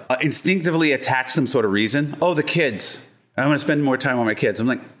kind of instinctively attach some sort of reason. Oh, the kids. I want to spend more time with my kids. I'm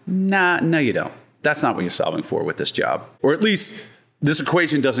like, nah, no, you don't. That's not what you're solving for with this job. Or at least this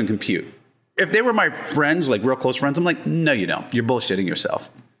equation doesn't compute. If they were my friends, like real close friends, I'm like, no, you don't. You're bullshitting yourself.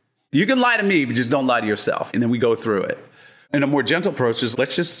 You can lie to me, but just don't lie to yourself. And then we go through it. And a more gentle approach is,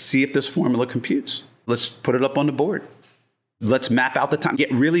 let's just see if this formula computes. Let's put it up on the board. Let's map out the time.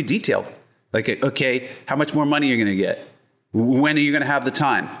 Get really detailed. Like, okay, how much more money are you going to get? When are you going to have the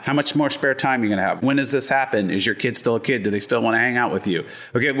time? How much more spare time are you going to have? When does this happen? Is your kid still a kid? Do they still want to hang out with you?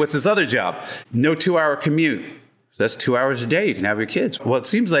 Okay, what's this other job? No 2-hour commute. So that's 2 hours a day you can have your kids. Well, it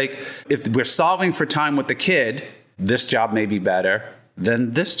seems like if we're solving for time with the kid, this job may be better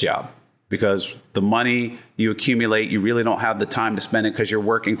than this job. Because the money you accumulate, you really don't have the time to spend it because you're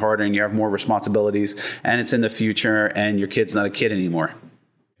working harder and you have more responsibilities and it's in the future and your kid's not a kid anymore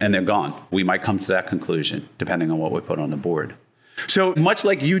and they're gone. We might come to that conclusion depending on what we put on the board. So much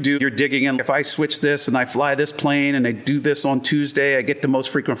like you do, you're digging in. If I switch this and I fly this plane and I do this on Tuesday, I get the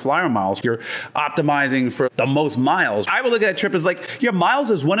most frequent flyer miles. You're optimizing for the most miles. I would look at a trip as like, yeah,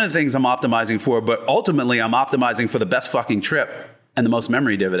 miles is one of the things I'm optimizing for, but ultimately I'm optimizing for the best fucking trip and the most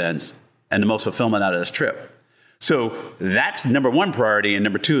memory dividends and the most fulfillment out of this trip. So that's number one priority. And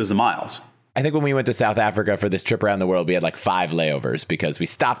number two is the miles. I think when we went to South Africa for this trip around the world, we had like 5 layovers because we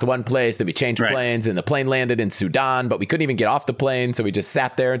stopped one place, then we changed planes, and the plane landed in Sudan, but we couldn't even get off the plane. So we just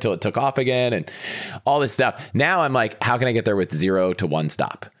sat there until it took off again and all this stuff. Now I'm like, how can I get there with 0 to 1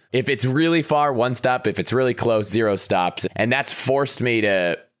 stop? If it's really far, 1 stop. If it's really close, 0 stops. And that's forced me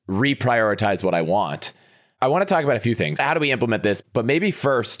to reprioritize what I want. I want to talk about a few things. How do we implement this? But maybe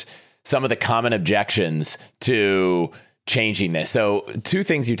first, some of the common objections to changing this. So 2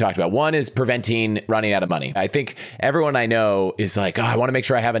 things you talked about. One is preventing running out of money. I think everyone I know is like, oh, I want to make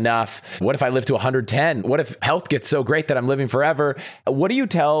sure I have enough. What if I live to 110? What if health gets so great that I'm living forever? What do you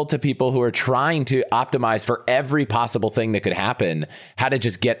tell to people who are trying to optimize for every possible thing that could happen, how to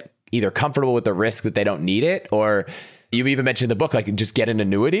just get either comfortable with the risk that they don't need it, or you even mentioned in the book, like just get an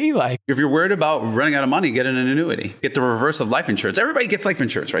annuity. Like if you're worried about running out of money, get an annuity. Get the reverse of life insurance. Everybody gets life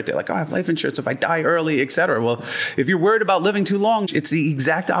insurance, right? They're like, oh, I have life insurance if I die early, et cetera. Well, if you're worried about living too long, it's the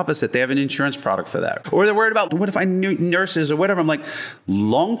exact opposite. They have an insurance product for that. Or they're worried about what if I need nurses or whatever. I'm like,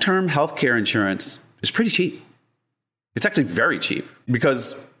 long-term healthcare insurance is pretty cheap. It's actually very cheap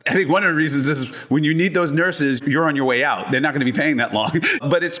because I think one of the reasons is when you need those nurses, you're on your way out. They're not going to be paying that long.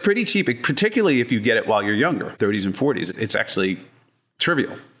 But it's pretty cheap, particularly if you get it while you're younger, 30s and 40s. It's actually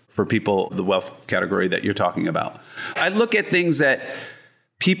trivial for people, the wealth category that you're talking about. I look at things that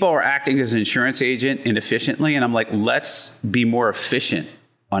people are acting as an insurance agent inefficiently, and I'm like, let's be more efficient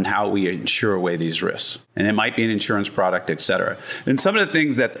on how we insure away these risks. And it might be an insurance product, et cetera. And some of the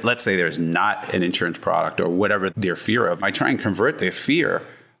things that, let's say there's not an insurance product or whatever their fear of, I try and convert their fear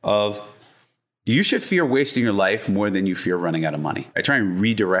of, you should fear wasting your life more than you fear running out of money. I try and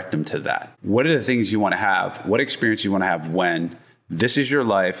redirect them to that. What are the things you want to have? What experience you want to have when? This is your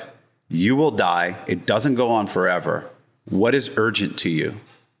life. You will die. It doesn't go on forever. What is urgent to you?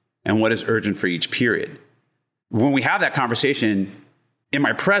 And what is urgent for each period? When we have that conversation in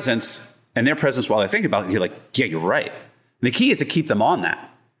my presence and their presence while I think about it, you're like, yeah, you're right. And the key is to keep them on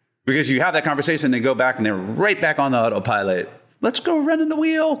that. Because you have that conversation, they go back and they're right back on the autopilot. Let's go run in the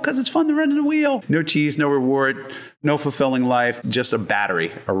wheel because it's fun to run in the wheel. No cheese, no reward, no fulfilling life, just a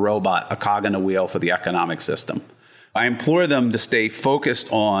battery, a robot, a cog in a wheel for the economic system. I implore them to stay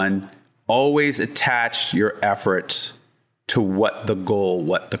focused on always attach your efforts to what the goal,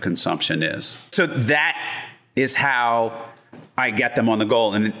 what the consumption is. So that is how I get them on the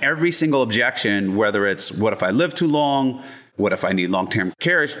goal. And in every single objection, whether it's what if I live too long, what if I need long-term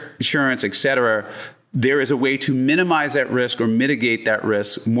care insurance, et cetera, there is a way to minimize that risk or mitigate that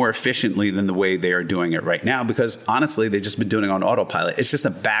risk more efficiently than the way they are doing it right now. Because honestly, they've just been doing it on autopilot. It's just a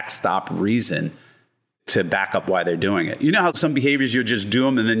backstop reason to back up why they're doing it. You know how some behaviors you'll just do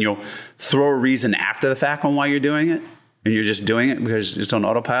them and then you'll throw a reason after the fact on why you're doing it? And you're just doing it because it's on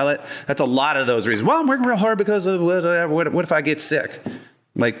autopilot? That's a lot of those reasons. Well, I'm working real hard because of what if I get sick?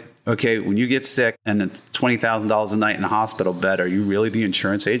 Like, okay, when you get sick and it's $20,000 a night in a hospital bed, are you really the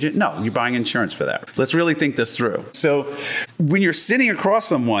insurance agent? No, you're buying insurance for that. Let's really think this through. So when you're sitting across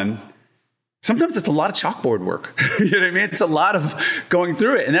someone, sometimes it's a lot of chalkboard work. You know what I mean? It's a lot of going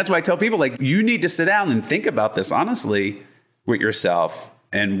through it. And that's why I tell people, like, you need to sit down and think about this honestly with yourself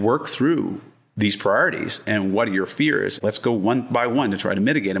and work through these priorities and what are your fears. Let's go one by one to try to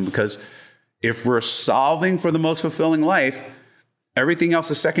mitigate them, because if we're solving for the most fulfilling life, everything else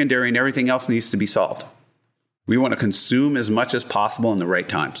is secondary and everything else needs to be solved. We want to consume as much as possible in the right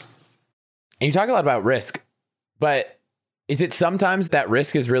times. And you talk a lot about risk, but is it sometimes that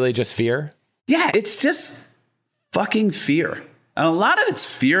risk is really just fear? Yeah, it's just fucking fear. And a lot of it's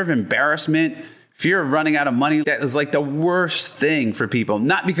fear of embarrassment, fear of running out of money. That is like the worst thing for people.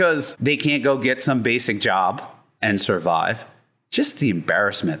 Not because they can't go get some basic job and survive. Just the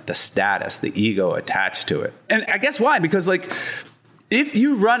embarrassment, the status, the ego attached to it. And I guess why? Because like, if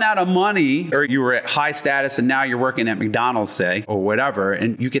you run out of money or you were at high status and now you're working at McDonald's, say, or whatever,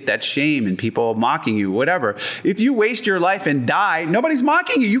 and you get that shame and people mocking you, whatever. If you waste your life and die, nobody's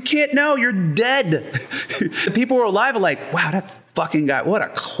mocking you. You can't know. You're dead. The people who are alive are like, wow, that fucking guy, what a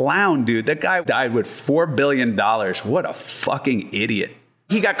clown, dude. That guy died with $4 billion. What a fucking idiot.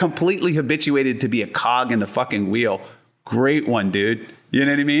 He got completely habituated to be a cog in the fucking wheel. Great one, dude. You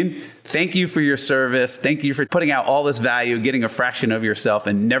know what I mean? Thank you for your service. Thank you for putting out all this value, getting a fraction of yourself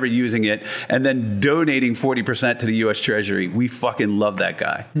and never using it, and then donating 40% to the U.S. Treasury. We fucking love that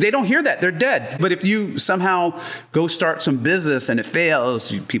guy. They don't hear that. They're dead. But if you somehow go start some business and it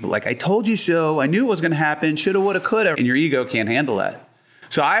fails, people are like, I told you so. I knew it was going to happen. Shoulda, woulda, coulda. And your ego can't handle that.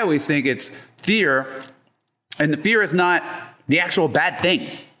 So I always think it's fear. And the fear is not the actual bad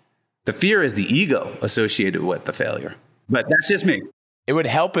thing. The fear is the ego associated with the failure. But that's just me. It would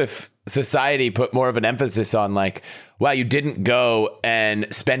help if society put more of an emphasis on like, wow, you didn't go and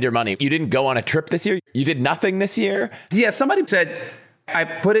spend your money. You didn't go on a trip this year. You did nothing this year. Yeah, somebody said, I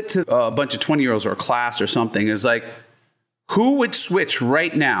put it to a bunch of 20-year-olds or a class or something. It's like, who would switch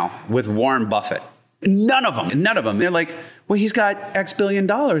right now with Warren Buffett? None of them. They're like, well, he's got X billion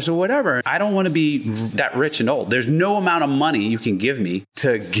dollars or whatever. I don't want to be that rich and old. There's no amount of money you can give me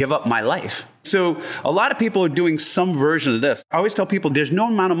to give up my life. So a lot of people are doing some version of this. I always tell people there's no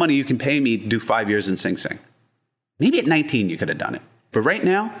amount of money you can pay me to do 5 years in Sing Sing. Maybe at 19 you could have done it. But right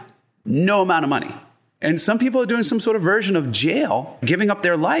now, no amount of money. And some people are doing some sort of version of jail, giving up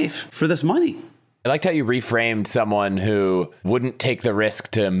their life for this money. I liked how you reframed someone who wouldn't take the risk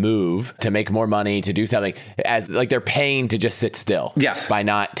to move, to make more money, to do something, as like they're paying to just sit still. Yes. By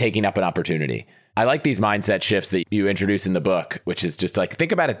not taking up an opportunity. I like these mindset shifts that you introduce in the book, which is just like,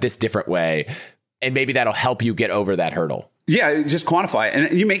 think about it this different way. And maybe that'll help you get over that hurdle. Yeah, just quantify it.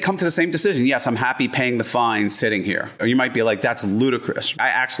 And you may come to the same decision. Yes, I'm happy paying the fine sitting here. Or you might be like, that's ludicrous. I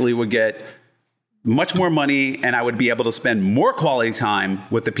actually would get much more money and I would be able to spend more quality time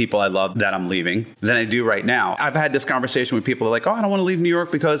with the people I love that I'm leaving than I do right now. I've had this conversation with people like, oh, I don't want to leave New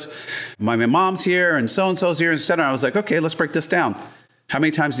York because my mom's here and so-and-so's here, etc. I was like, okay, let's break this down. How many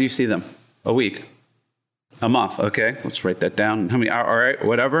times do you see them? A week? A month? Okay, let's write that down. How many? All right,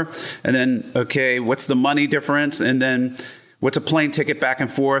 whatever. And then, okay, what's the money difference? And then what's a plane ticket back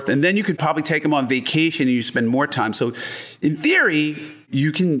and forth? And then you could probably take them on vacation and you spend more time. So in theory,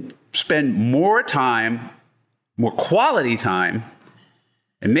 you can spend more time, more quality time,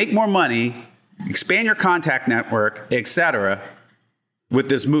 and make more money, expand your contact network, etc., with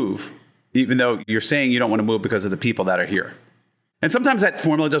this move, even though you're saying you don't want to move because of the people that are here. And sometimes that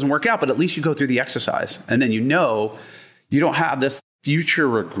formula doesn't work out, but at least you go through the exercise. And then you know you don't have this future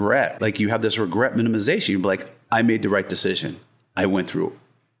regret. Like you have this regret minimization. You're like, I made the right decision. I went through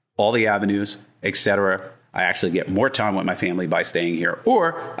all the avenues, etc. I actually get more time with my family by staying here.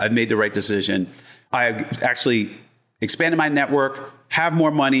 Or I've made the right decision. I actually expanded my network, have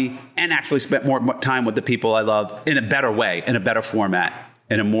more money, and actually spent more time with the people I love in a better way, in a better format,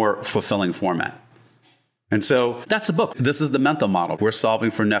 in a more fulfilling format. And so that's the book. This is the mental model. We're solving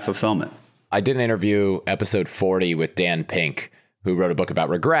for net fulfillment. I did an interview, episode 40, with Dan Pink, who wrote a book about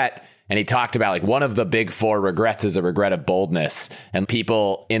regret. And he talked about like one of the big 4 regrets is a regret of boldness. And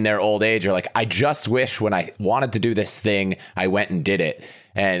people in their old age are like, I just wish when I wanted to do this thing, I went and did it.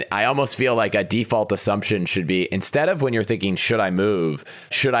 And I almost feel like a default assumption should be, instead of when you're thinking, should I move?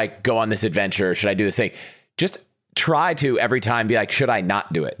 Should I go on this adventure? Should I do this thing? Just try to every time be like, should I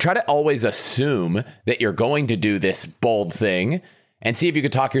not do it? Try to always assume that you're going to do this bold thing and see if you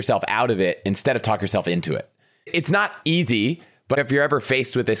could talk yourself out of it instead of talk yourself into it. It's not easy. But if you're ever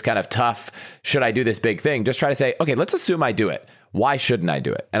faced with this kind of tough, should I do this big thing? Just try to say, okay, let's assume I do it. Why shouldn't I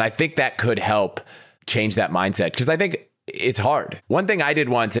do it? And I think that could help change that mindset because I think it's hard. One thing I did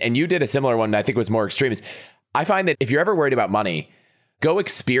once, and you did a similar one, I think was more extreme, is I find that if you're ever worried about money, go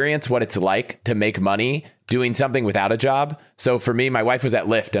experience what it's like to make money doing something without a job. So for me, my wife was at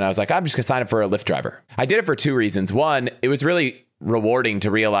Lyft and I was like, I'm just gonna sign up for a Lyft driver. I did it for 2 reasons. One, it was really rewarding to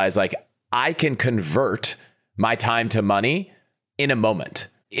realize like I can convert my time to money in a moment.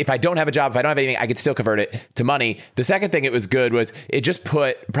 If I don't have a job, if I don't have anything, I could still convert it to money. The second thing it was good was it just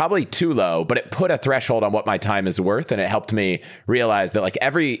put, probably too low, but it put a threshold on what my time is worth. And it helped me realize that like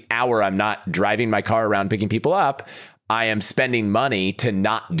every hour I'm not driving my car around picking people up, I am spending money to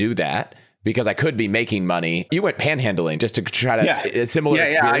not do that because I could be making money. You went panhandling just to try to, a similar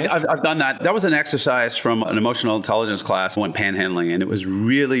experience. Yeah, I've done that. That was an exercise from an emotional intelligence class. I went panhandling and it was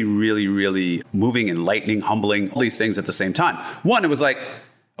really, really, really moving, enlightening, humbling, all these things at the same time. One, it was like,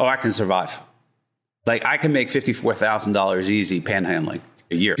 oh, I can survive. Like I can make $54,000 easy panhandling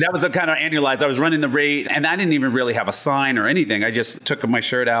a year. That was the kind of annualized. I was running the rate and I didn't even really have a sign or anything. I just took my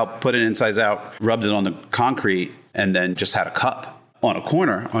shirt out, put it inside out, rubbed it on the concrete, and then just had a cup on a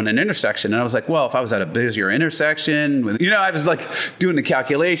corner on an intersection. And I was like, well, if I was at a busier intersection, I was like doing the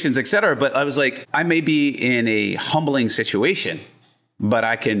calculations, et cetera. But I was like, I may be in a humbling situation, but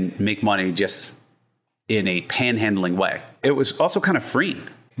I can make money just in a panhandling way. It was also kind of freeing.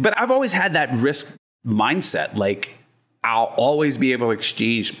 But I've always had that risk mindset. Like I'll always be able to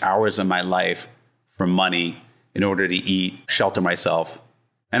exchange hours of my life for money in order to eat, shelter myself.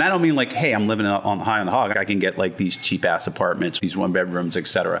 And I don't mean like, hey, I'm living on high on the hog. I can get like these cheap ass apartments, these 1-bedrooms, et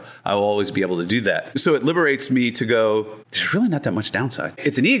cetera. I will always be able to do that. So it liberates me to go, there's really not that much downside.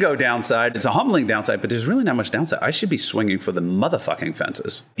 It's an ego downside. It's a humbling downside, but there's really not much downside. I should be swinging for the motherfucking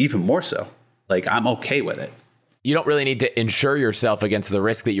fences, even more so. Like I'm okay with it. You don't really need to insure yourself against the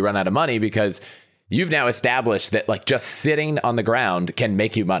risk that you run out of money because You've now established that like just sitting on the ground can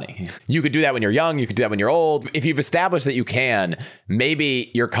make you money. You could do that when you're young. You could do that when you're old. If you've established that you can, maybe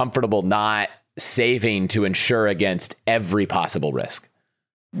you're comfortable not saving to insure against every possible risk.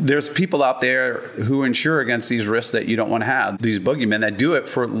 There's people out there who insure against these risks that you don't want to have. These boogeymen that do it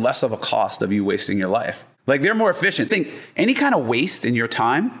for less of a cost of you wasting your life. Like they're more efficient. Think any kind of waste in your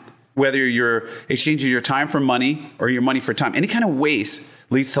time, whether you're exchanging your time for money or your money for time, any kind of waste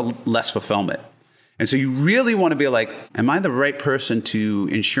leads to less fulfillment. And so you really want to be like, am I the right person to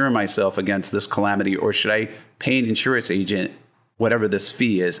insure myself against this calamity? Or should I pay an insurance agent whatever this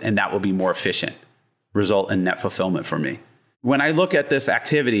fee is, and that will be more efficient, result in net fulfillment for me? When I look at this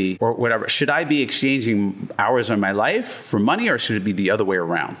activity or whatever, should I be exchanging hours of my life for money, or should it be the other way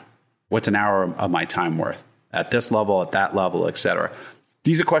around? What's an hour of my time worth at this level, at that level, et cetera?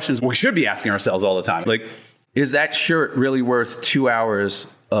 These are questions we should be asking ourselves all the time. Like, is that shirt really worth 2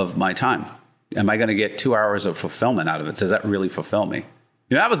 hours of my time? Am I going to get 2 hours of fulfillment out of it? Does that really fulfill me?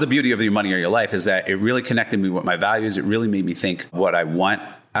 You know, that was the beauty of your money or your life, is that it really connected me with my values. It really made me think what I want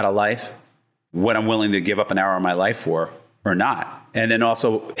out of life, what I'm willing to give up an hour of my life for or not. And then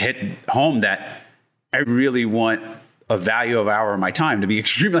also hit home that I really want a value of hour of my time to be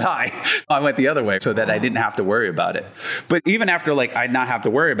extremely high. I went the other way so that I didn't have to worry about it. But even after like I not have to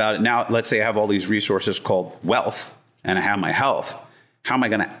worry about it, now let's say I have all these resources called wealth and I have my health. How am I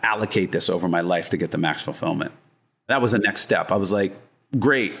going to allocate this over my life to get the max fulfillment? That was the next step. I was like,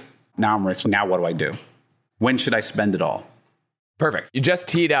 great, now I'm rich. Now what do I do? When should I spend it all? Perfect. You just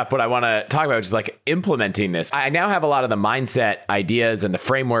teed up what I want to talk about, which is like implementing this. I now have a lot of the mindset ideas and the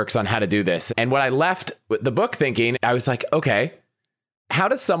frameworks on how to do this. And what I left with the book thinking, I was like, okay, how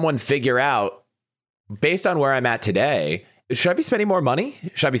does someone figure out, based on where I'm at today, should I be spending more money?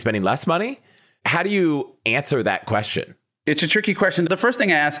 Should I be spending less money? How do you answer that question? It's a tricky question. The first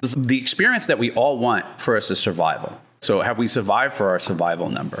thing I ask is the experience that we all want for us is survival. So have we survived for our survival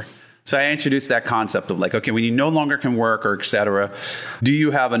number? So I introduced that concept of like, okay, when you no longer can work or et cetera, do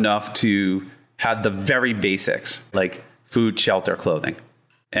you have enough to have the very basics like food, shelter, clothing?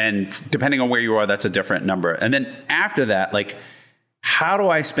 And depending on where you are, that's a different number. And then after that, like, how do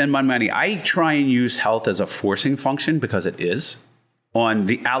I spend my money? I try and use health as a forcing function because it is on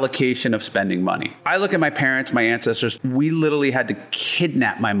the allocation of spending money. I look at my parents, my ancestors. We literally had to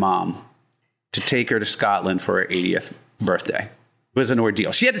kidnap my mom to take her to Scotland for her 80th birthday. It was an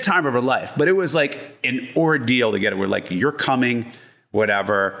ordeal. She had the time of her life, but it was like an ordeal to get it. We're like, you're coming,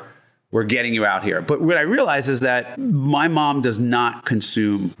 whatever. We're getting you out here. But what I realized is that my mom does not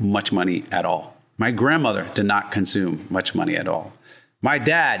consume much money at all. My grandmother did not consume much money at all. My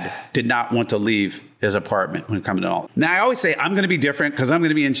dad did not want to leave his apartment when it comes to all. Now, I always say I'm going to be different because I'm going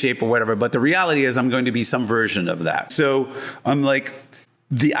to be in shape or whatever. But the reality is I'm going to be some version of that. So I'm like,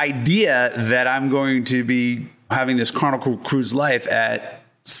 the idea that I'm going to be having this Carnival Cruise life at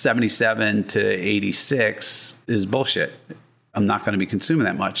 77 to 86 is bullshit. I'm not going to be consuming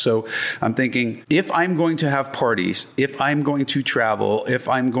that much. So I'm thinking, if I'm going to have parties, if I'm going to travel, if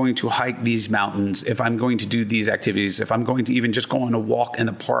I'm going to hike these mountains, if I'm going to do these activities, if I'm going to even just go on a walk in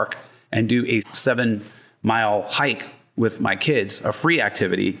the park and do a 7-mile hike with my kids, a free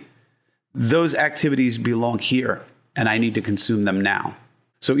activity, those activities belong here and I need to consume them now.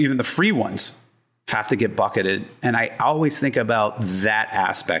 So even the free ones have to get bucketed. And I always think about that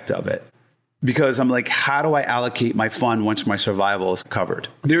aspect of it because I'm like, how do I allocate my fund once my survival is covered?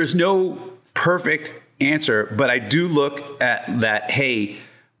 There's no perfect answer, but I do look at that, hey,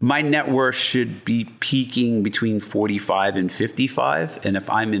 my net worth should be peaking between 45 and 55. And if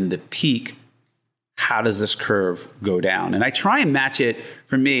I'm in the peak, how does this curve go down? And I try and match it.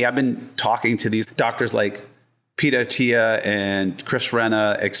 For me, I've been talking to these doctors like Peter Attia and Chris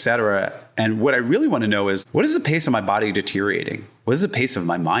Renna, et cetera. And what I really want to know is, what is the pace of my body deteriorating? What is the pace of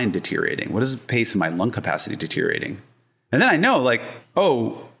my mind deteriorating? What is the pace of my lung capacity deteriorating? And then I know like,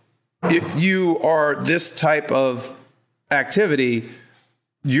 oh, if you are this type of activity,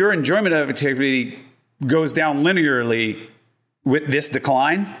 your enjoyment of activity goes down linearly with this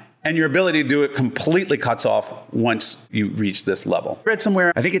decline. And your ability to do it completely cuts off once you reach this level. I read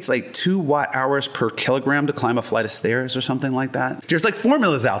somewhere, I think it's like 2 watt-hours per kilogram to climb a flight of stairs or something like that. There's like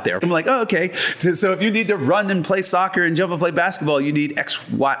formulas out there. I'm like, oh, okay. So if you need to run and play soccer and jump and play basketball, you need X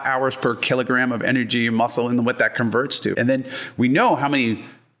watt-hours per kilogram of energy and muscle and what that converts to. And then we know how many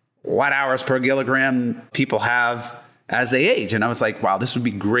watt-hours per kilogram people have as they age. And I was like, wow, this would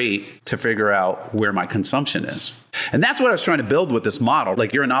be great to figure out where my consumption is. And that's what I was trying to build with this model.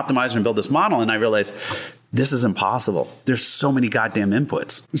 Like, you're an optimizer and build this model. And I realized this is impossible. There's so many goddamn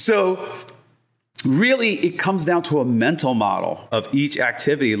inputs. So really, it comes down to a mental model of each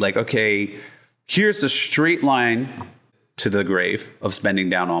activity. Like, okay, here's the straight line to the grave of spending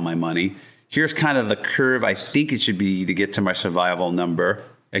down all my money. Here's kind of the curve I think it should be to get to my survival number,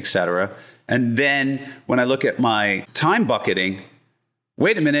 etc. And then when I look at my time bucketing,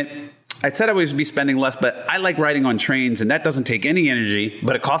 wait a minute, I said I would be spending less, but I like riding on trains and that doesn't take any energy,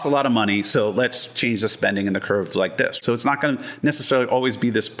 but it costs a lot of money. So let's change the spending and the curves like this. So it's not going to necessarily always be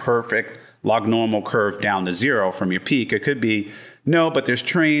this perfect log normal curve down to zero from your peak. It could be, no, but there's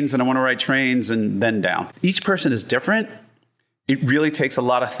trains and I want to ride trains and then down. Each person is different. It really takes a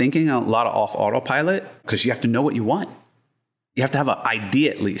lot of thinking, a lot of off autopilot, because you have to know what you want. You have to have an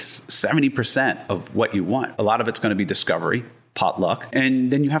idea, at least 70% of what you want. A lot of it's going to be discovery, potluck. And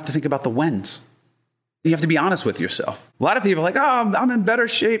then you have to think about the whens. You have to be honest with yourself. A lot of people are like, oh, I'm in better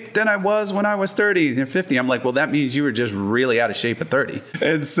shape than I was when I was 30 and 50. I'm like, well, that means you were just really out of shape at 30.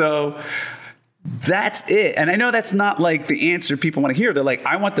 And so that's it. And I know that's not like the answer people want to hear. They're like,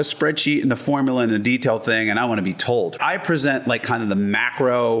 I want the spreadsheet and the formula and the detailed thing, and I want to be told. I present like kind of the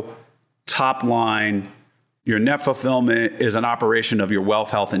macro top line. Your net fulfillment is an operation of your wealth,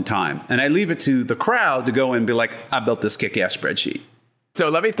 health, and time. And I leave it to the crowd to go and be like, I built this kick-ass spreadsheet. So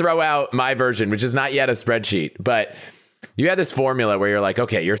let me throw out my version, which is not yet a spreadsheet, but you had this formula where you're like,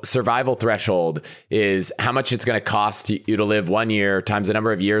 okay, your survival threshold is how much it's going to cost you to live 1 year times the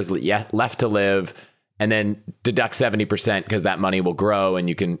number of years left to live, and then deduct 70% because that money will grow and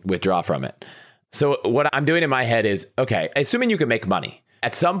you can withdraw from it. So what I'm doing in my head is, okay, assuming you can make money,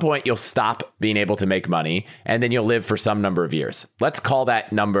 at some point you'll stop being able to make money and then you'll live for some number of years. Let's call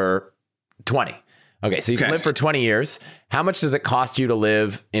that number 20. Okay, so you can live for 20 years. How much does it cost you to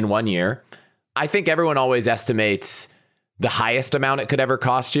live in 1 year? I think everyone always estimates the highest amount it could ever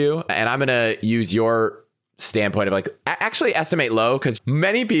cost you. And I'm going to use your standpoint of like, actually estimate low, because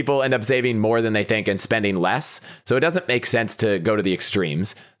many people end up saving more than they think and spending less. So it doesn't make sense to go to the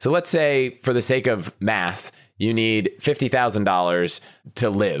extremes. So let's say, for the sake of math, you need $50,000 to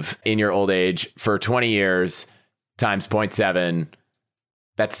live in your old age for 20 years times 0.7.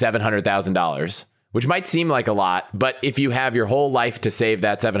 That's $700,000. Which might seem like a lot, but if you have your whole life to save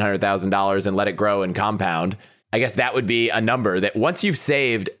that $700,000 and let it grow and compound, I guess that would be a number that once you've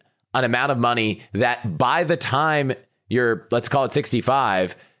saved an amount of money that by the time you're, let's call it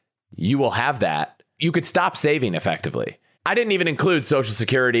 65, you will have that. You could stop saving effectively. I didn't even include Social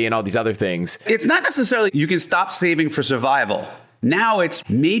Security and all these other things. It's not necessarily you can stop saving for survival. Now it's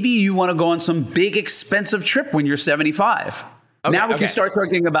maybe you want to go on some big expensive trip when you're 75. Okay, now we can start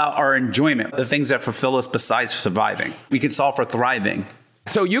talking about our enjoyment, the things that fulfill us besides surviving. We can solve for thriving.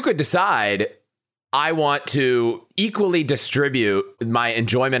 So you could decide, I want to equally distribute my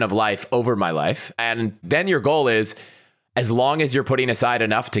enjoyment of life over my life. And then your goal is, as long as you're putting aside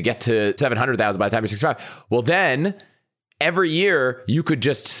enough to get to 700,000 by the time you're 65, well, then every year you could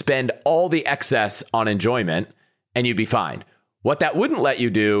just spend all the excess on enjoyment and you'd be fine. What that wouldn't let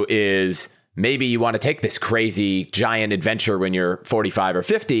you do is, maybe you want to take this crazy giant adventure when you're 45 or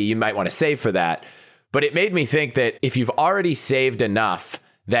 50, you might want to save for that. But it made me think that if you've already saved enough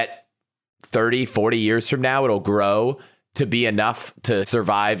that 30, 40 years from now, it'll grow to be enough to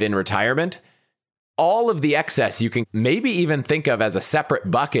survive in retirement, all of the excess you can maybe even think of as a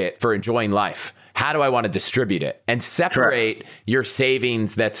separate bucket for enjoying life. How do I want to distribute it? And separate your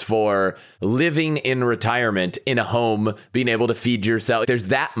savings that's for living in retirement in a home, being able to feed yourself. There's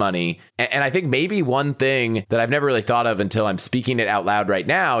that money. And I think maybe one thing that I've never really thought of until I'm speaking it out loud right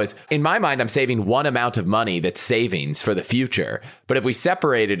now is, in my mind, I'm saving one amount of money that's savings for the future. But if we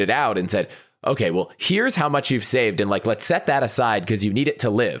separated it out and said, okay, well, here's how much you've saved, and like, let's set that aside because you need it to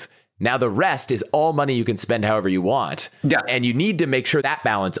live. Now, the rest is all money you can spend however you want. Yeah. And you need to make sure that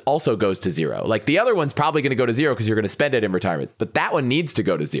balance also goes to zero. Like, the other one's probably going to go to zero because you're going to spend it in retirement, but that one needs to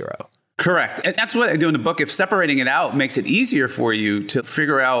go to zero. Correct. And that's what I do in the book. If separating it out makes it easier for you to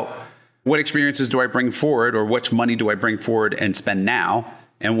figure out what experiences do I bring forward, or which money do I bring forward and spend now,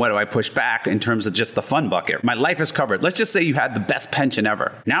 and what do I push back in terms of just the fun bucket. My life is covered. Let's just say you had the best pension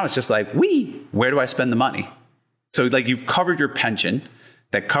ever. Now it's just like, where do I spend the money? So like, you've covered your pension.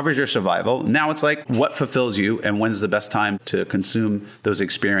 That covers your survival. Now it's like, what fulfills you, and when's the best time to consume those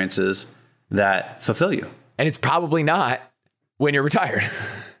experiences that fulfill you? And it's probably not when you're retired.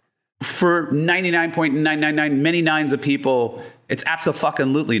 For 99.999 many nines of people, it's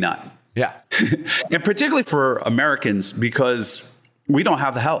absolutely not. Yeah. And particularly for Americans, because we don't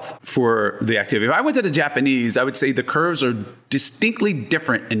have the health for the activity. If I went to the Japanese, I would say the curves are distinctly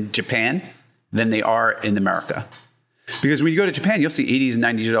different in Japan than they are in America. Because when you go to Japan, you'll see 80s and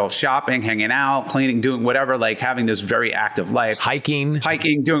 90s shopping, hanging out, cleaning, doing whatever, like having this very active life. Hiking,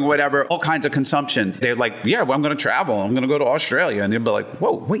 doing whatever, all kinds of consumption. They're like, yeah, well, I'm going to travel. I'm going to go to Australia. And they'll be like,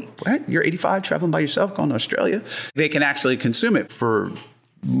 whoa, wait, what? You're 85 traveling by yourself going to Australia? They can actually consume it. For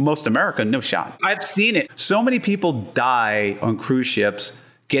most America, no shot. I've seen it. So many people die on cruise ships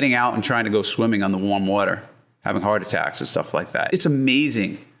getting out and trying to go swimming on the warm water, having heart attacks and stuff like that. It's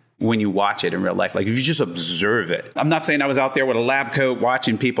amazing when you watch it in real life. Like if you just observe it. I'm not saying I was out there with a lab coat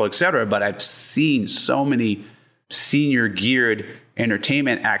watching people, et cetera, but I've seen so many senior geared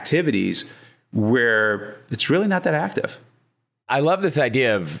entertainment activities where it's really not that active. I love this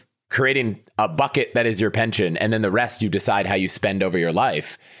idea of creating a bucket that is your pension, and then the rest you decide how you spend over your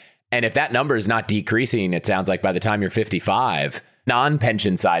life. And if that number is not decreasing, it sounds like by the time you're 55,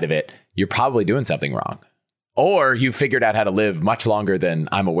 non-pension side of it, you're probably doing something wrong. Or you figured out how to live much longer than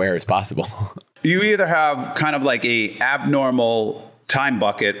I'm aware is possible. You either have kind of like a abnormal time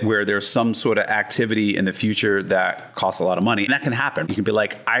bucket where there's some sort of activity in the future that costs a lot of money. And that can happen. You can be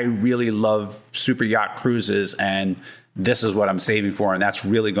like, I really love super yacht cruises and this is what I'm saving for. And that's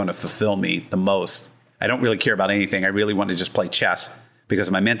really going to fulfill me the most. I don't really care about anything. I really want to just play chess because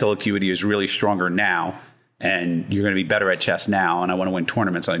my mental acuity is really stronger now. And you're going to be better at chess now. And I want to win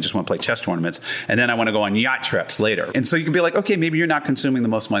tournaments. And I just want to play chess tournaments. And then I want to go on yacht trips later. And so you can be like, okay, maybe you're not consuming the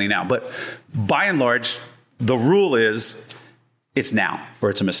most money now. But by and large, the rule is it's now or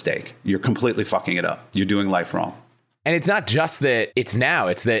it's a mistake. You're completely fucking it up. You're doing life wrong. And it's not just that it's now,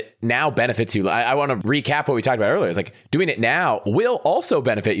 it's that now benefits you. I want to recap what we talked about earlier. It's like doing it now will also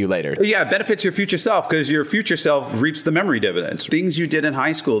benefit you later. Yeah, it benefits your future self because your future self reaps the memory dividends. Things you did in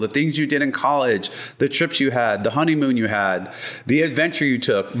high school, the things you did in college, the trips you had, the honeymoon you had, the adventure you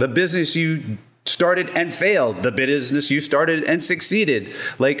took, the business you started and failed, the business you started and succeeded.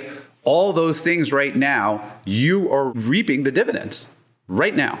 Like all those things right now, you are reaping the dividends.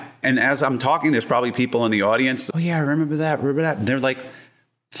 Right now. And as I'm talking, there's probably people in the audience. Oh, yeah, I remember that. And they're like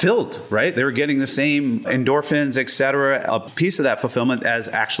filled, right? They were getting the same endorphins, et cetera, a piece of that fulfillment as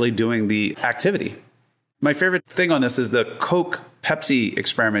actually doing the activity. My favorite thing on this is the Coke Pepsi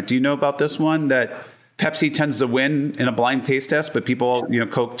experiment. Do you know about this one? That Pepsi tends to win in a blind taste test, but people,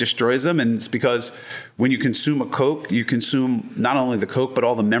 Coke destroys them. And it's because when you consume a Coke, you consume not only the Coke, but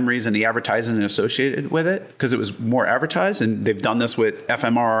all the memories and the advertising associated with it because it was more advertised. And they've done this with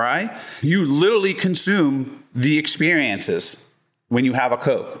fMRI. You literally consume the experiences when you have a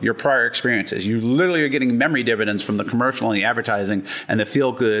Coke, your prior experiences. You literally are getting memory dividends from the commercial and the advertising and the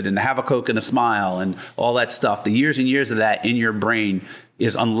feel good and the have a Coke and a smile and all that stuff. The years and years of that in your brain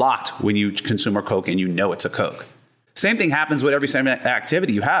is unlocked when you consume a Coke and you know it's a Coke. Same thing happens with every single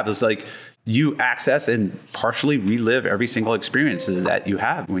activity you have. It's like you access and partially relive every single experience that you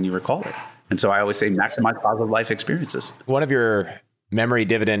have when you recall it. And so I always say maximize positive life experiences. One of your memory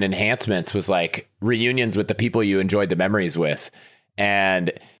dividend enhancements was like reunions with the people you enjoyed the memories with.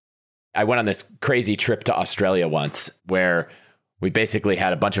 And I went on this crazy trip to Australia once where we basically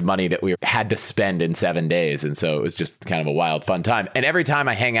had a bunch of money that we had to spend in 7 days. And so it was just kind of a wild, fun time. And every time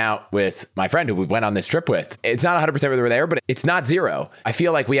I hang out with my friend who we went on this trip with, it's not 100% where we're there, but it's not zero. I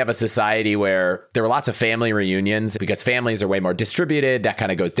feel like we have a society where there were lots of family reunions because families are way more distributed. That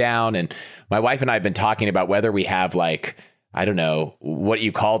kind of goes down. And my wife and I have been talking about whether we have like, I don't know, what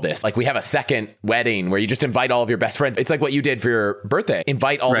you call this. Like we have a second wedding where you just invite all of your best friends. It's like what you did for your birthday.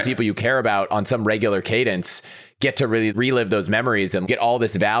 Invite all the people you care about on some regular cadence, get to really relive those memories and get all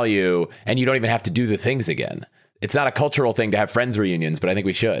this value. And you don't even have to do the things again. It's not a cultural thing to have friends reunions, but I think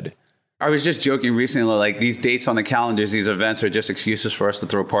we should. I was just joking recently, like these dates on the calendars, these events are just excuses for us to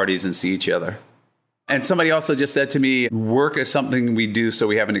throw parties and see each other. And somebody also just said to me, work is something we do so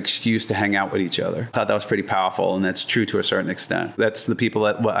we have an excuse to hang out with each other. I thought that was pretty powerful. And that's true to a certain extent. That's the people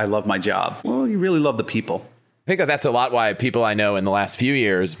that I love my job. Well, you really love the people. I think that's a lot why people I know in the last few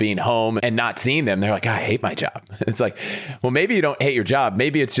years being home and not seeing them, they're like, I hate my job. It's like, well, maybe you don't hate your job.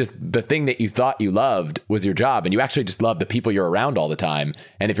 Maybe it's just the thing that you thought you loved was your job. And you actually just love the people you're around all the time.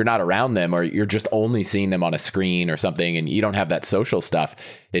 And if you're not around them or you're just only seeing them on a screen or something and you don't have that social stuff,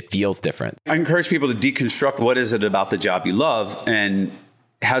 it feels different. I encourage people to deconstruct what is it about the job you love and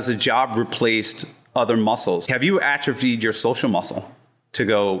has the job replaced other muscles? Have you atrophied your social muscle to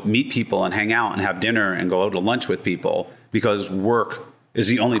go meet people and hang out and have dinner and go out to lunch with people because work is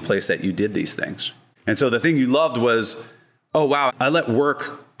the only place that you did these things? And so the thing you loved was, oh, wow, I let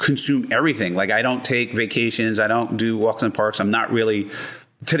work consume everything. Like I don't take vacations. I don't do walks in parks. I'm not really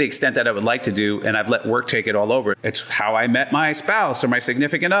to the extent that I would like to do. And I've let work take it all over. It's how I met my spouse or my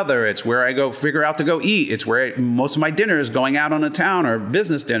significant other. It's where I go figure out to go eat. It's where most of my dinner is going out on a town or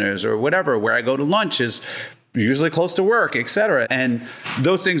business dinners or whatever. Where I go to lunch is usually close to work, etc. And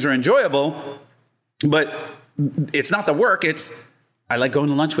those things are enjoyable, but it's not the work. I like going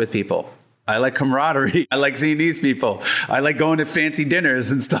to lunch with people. I like camaraderie. I like seeing these people. I like going to fancy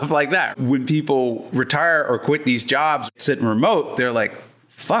dinners and stuff like that. When people retire or quit these jobs, sitting remote, they're like,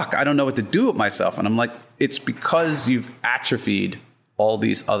 fuck, I don't know what to do with myself. And I'm like, it's because you've atrophied all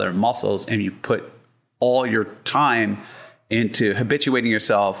these other muscles and you put all your time into habituating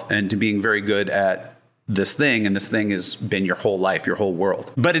yourself and to being very good at this thing. And this thing has been your whole life, your whole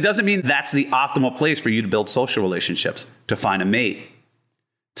world. But it doesn't mean that's the optimal place for you to build social relationships, to find a mate,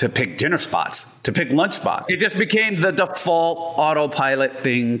 to pick dinner spots, to pick lunch spots. It just became the default autopilot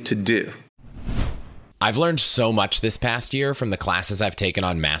thing to do. I've learned so much this past year from the classes I've taken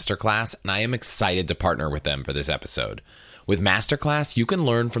on Masterclass, and I am excited to partner with them for this episode. With Masterclass, you can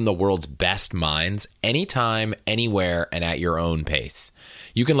learn from the world's best minds anytime, anywhere, and at your own pace.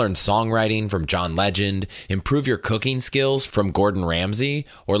 You can learn songwriting from John Legend, improve your cooking skills from Gordon Ramsay,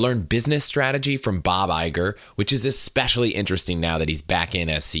 or learn business strategy from Bob Iger, which is especially interesting now that he's back in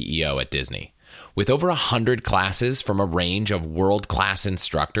as CEO at Disney. With over 100 classes from a range of world-class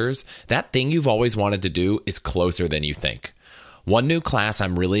instructors, that thing you've always wanted to do is closer than you think. One new class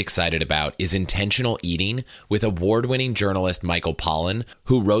I'm really excited about is Intentional Eating with award-winning journalist Michael Pollan,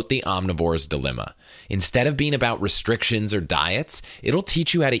 who wrote The Omnivore's Dilemma. Instead of being about restrictions or diets, it'll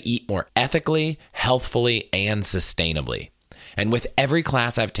teach you how to eat more ethically, healthfully, and sustainably. And with every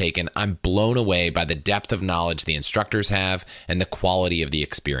class I've taken, I'm blown away by the depth of knowledge the instructors have and the quality of the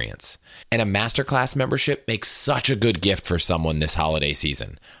experience. And a masterclass membership makes such a good gift for someone this holiday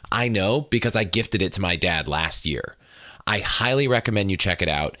season. I know because I gifted it to my dad last year. I highly recommend you check it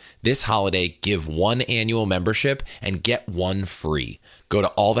out. This holiday, give one annual membership and get one free. Go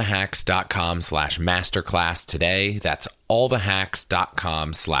to allthehacks.com/masterclass today. That's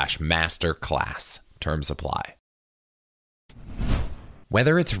allthehacks.com/masterclass. Terms apply.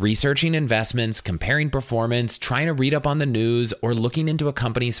 Whether it's researching investments, comparing performance, trying to read up on the news, or looking into a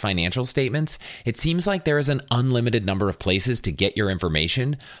company's financial statements, it seems like there is an unlimited number of places to get your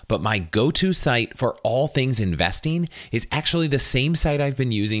information, but my go-to site for all things investing is actually the same site I've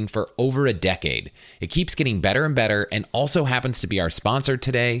been using for over a decade. It keeps getting better and better and also happens to be our sponsor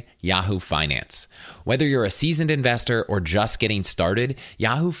today, Yahoo Finance. Whether you're a seasoned investor or just getting started,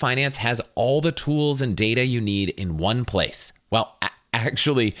 Yahoo Finance has all the tools and data you need in one place. Well,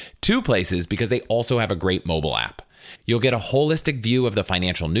 actually, two places, because they also have a great mobile app. You'll get a holistic view of the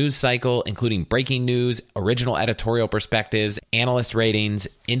financial news cycle, including breaking news, original editorial perspectives, analyst ratings,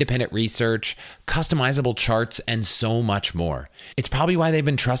 independent research, customizable charts, and so much more. It's probably why they've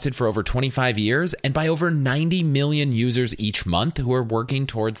been trusted for over 25 years and by over 90 million users each month who are working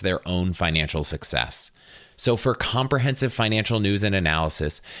towards their own financial success. So for comprehensive financial news and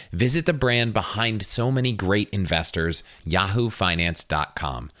analysis, visit the brand behind so many great investors,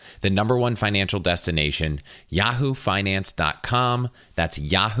 yahoofinance.com. The #1 financial destination, yahoofinance.com. That's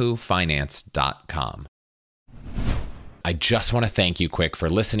yahoofinance.com. I just want to thank you quick for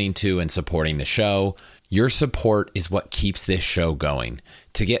listening to and supporting the show. Your support is what keeps this show going.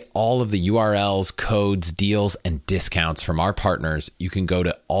 To get all of the URLs, codes, deals, and discounts from our partners, you can go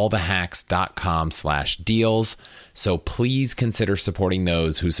to allthehacks.com/deals. So please consider supporting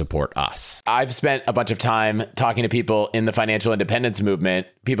those who support us. I've spent a bunch of time talking to people in the financial independence movement,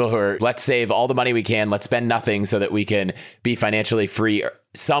 people who are, let's save all the money we can, let's spend nothing so that we can be financially free.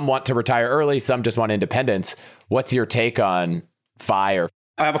 Some want to retire early, some just want independence. What's your take on FI?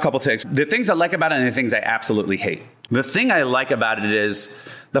 I have a couple takes. The things I like about it and the things I absolutely hate. The thing I like about it is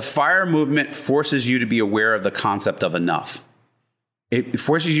the FIRE movement forces you to be aware of the concept of enough. It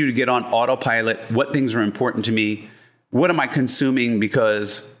forces you to get on autopilot. What things are important to me? What am I consuming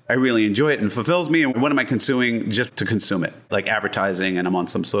because I really enjoy it and fulfills me? And what am I consuming just to consume it? Like advertising, and I'm on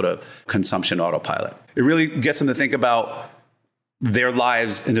some sort of consumption autopilot. It really gets them to think about their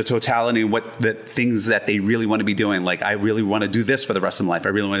lives in the totality and what the things that they really want to be doing. Like, I really want to do this for the rest of my life. I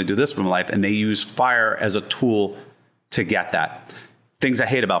really want to do this for my life. And they use FIRE as a tool to get that. Things I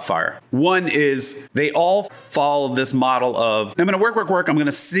hate about FIRE. One is they all follow this model of, I'm going to work. I'm going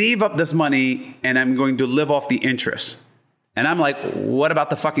to save up this money and I'm going to live off the interest. And I'm like, what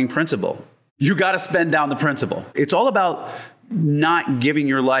about the fucking principal? You got to spend down the principal. It's all about not giving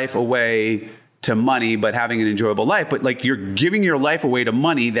your life away to money, but having an enjoyable life. But like, you're giving your life away to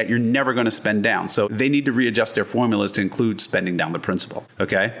money that you're never going to spend down. So they need to readjust their formulas to include spending down the principal.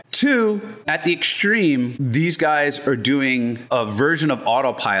 Okay. 2, at the extreme, these guys are doing a version of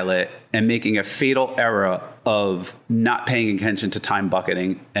autopilot and making a fatal error of not paying attention to time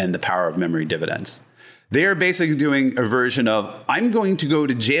bucketing and the power of memory dividends. They are basically doing a version of, I'm going to go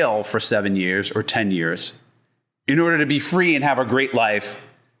to jail for 7 years or 10 years in order to be free and have a great life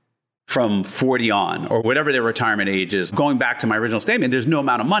from 40 on, or whatever their retirement age is. Going back to my original statement, there's no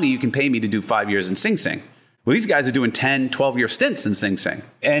amount of money you can pay me to do 5 years in Sing Sing. Well, these guys are doing 10, 12-year stints in Sing Sing.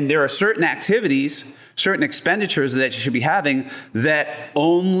 And there are certain activities, certain expenditures that you should be having that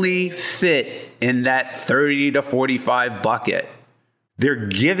only fit in that 30 to 45 bucket. They're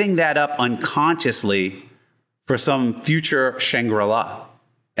giving that up unconsciously for some future Shangri-La.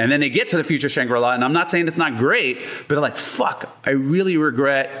 And then they get to the future Shangri-La, and I'm not saying it's not great, but they're like, fuck, I really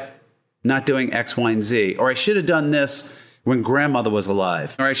regret not doing X, Y, and Z. Or I should have done this when grandmother was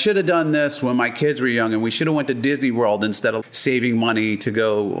alive. Or I should have done this when my kids were young, and we should have went to Disney World instead of saving money to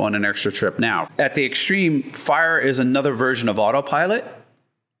go on an extra trip now. At the extreme, FIRE is another version of autopilot.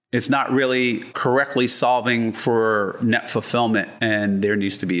 It's not really correctly solving for net fulfillment, and there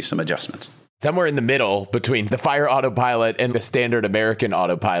needs to be some adjustments. Somewhere in the middle between the FIRE autopilot and the standard American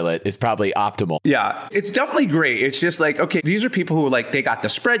autopilot is probably optimal. Yeah, it's definitely great. It's just like, okay, these are people who are like, they got the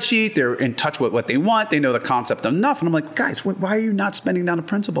spreadsheet, they're in touch with what they want, they know the concept enough. And I'm like, guys, why are you not spending down a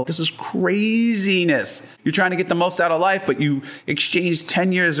principal? This is craziness. You're trying to get the most out of life, but you exchange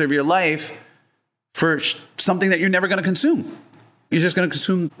 10 years of your life for something that you're never going to consume. You're just going to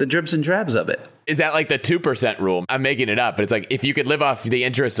consume the dribs and drabs of it. Is that like the 2% rule? I'm making it up, but it's like, if you could live off the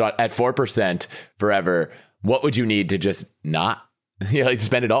interest at 4% forever, what would you need to just not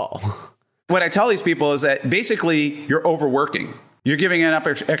spend it all? What I tell these people is that basically you're overworking. You're giving up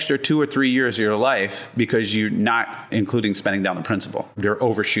extra 2 or 3 years of your life because you're not including spending down the principal. You're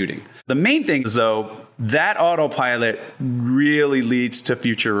overshooting. The main thing is, though, that autopilot really leads to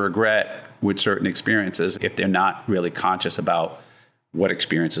future regret with certain experiences if they're not really conscious about what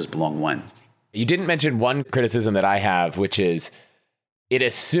experiences belong when. You didn't mention one criticism that I have, which is it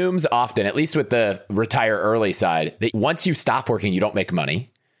assumes often, at least with the retire early side, that once you stop working, you don't make money.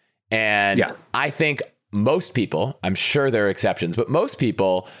 And yeah. I think most people, I'm sure there are exceptions, but most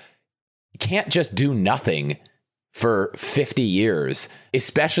people can't just do nothing for 50 years,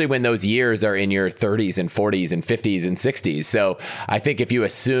 especially when those years are in your 30s and 40s and 50s and 60s. So I think if you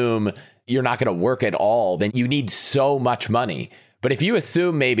assume you're not going to work at all, then you need so much money. But if you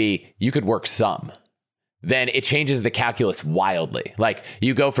assume maybe you could work some, then it changes the calculus wildly. Like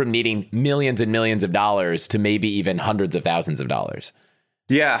you go from needing millions and millions of dollars to maybe even hundreds of thousands of dollars.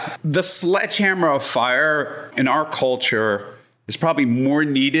 Yeah. The sledgehammer of FIRE in our culture is probably more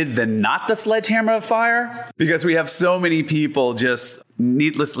needed than not the sledgehammer of FIRE, because we have so many people just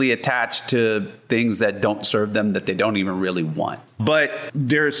needlessly attached to things that don't serve them, that they don't even really want. But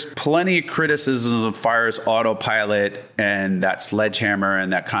there's plenty of criticism of FIRE's autopilot and that sledgehammer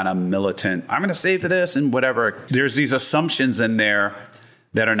and that kind of militant, I'm going to save for this and whatever. There's these assumptions in there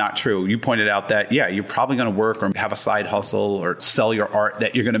that are not true. You pointed out that, yeah, you're probably going to work or have a side hustle or sell your art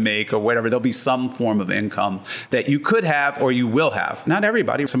that you're going to make or whatever. There'll be some form of income that you could have or you will have. Not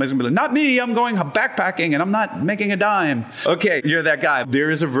everybody. Somebody's going to be like, not me, I'm going backpacking and I'm not making a dime. Okay, you're that guy.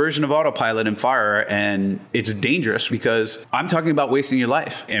 There is a version of autopilot in FIRE, and it's dangerous because I'm talking about wasting your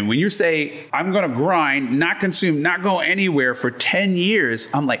life. And when you say, I'm going to grind, not consume, not go anywhere for 10 years,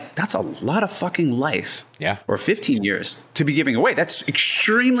 I'm like, that's a lot of fucking life. Yeah. Or 15 years to be giving away. That's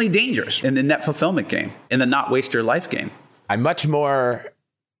extremely dangerous in the net fulfillment game, in the not waste your life game. I'm much more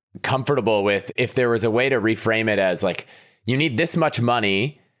comfortable with if there was a way to reframe it as like, you need this much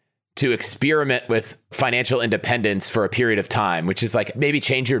money to experiment with financial independence for a period of time, which is like maybe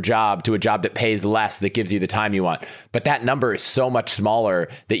change your job to a job that pays less, that gives you the time you want. But that number is so much smaller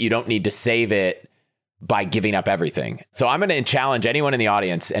that you don't need to save it by giving up everything. So I'm going to challenge anyone in the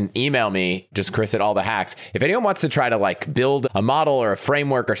audience and email me, just Chris at All the Hacks. If anyone wants to try to like build a model or a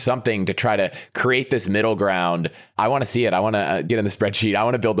framework or something to try to create this middle ground, I want to see it. I want to get in the spreadsheet. I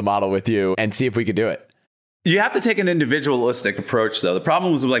want to build the model with you and see if we could do it. You have to take an individualistic approach, though. The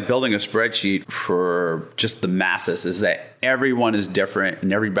problem with like building a spreadsheet for just the masses is that everyone is different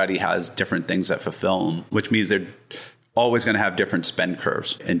and everybody has different things that fulfill them, which means they're always going to have different spend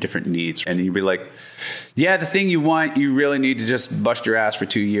curves and different needs. And you'd be like, yeah, the thing you want, you really need to just bust your ass for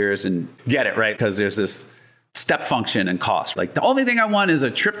 2 years and get it, right? Because there's this step function and cost. Like the only thing I want is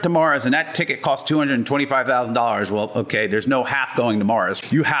a trip to Mars and that ticket costs $225,000. Well, okay, there's no half going to Mars.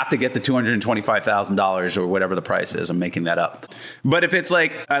 You have to get the $225,000 or whatever the price is. I'm making that up. But if it's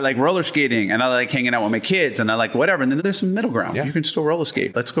like, I like roller skating and I like hanging out with my kids and I like whatever, and then there's some middle ground. Yeah. You can still roller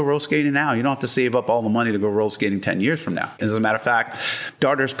skate. Let's go roller skating now. You don't have to save up all the money to go roller skating 10 years from now. As a matter of fact,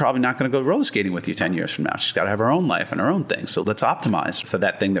 daughter's probably not going to go roller skating with you 10 years from now. She's got to have her own life and her own thing. So let's optimize for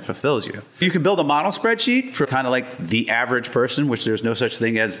that thing that fulfills you. You can build a model spreadsheet for kind of like the average person, which there's no such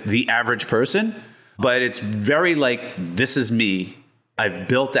thing as the average person, but it's very like, this is me. I've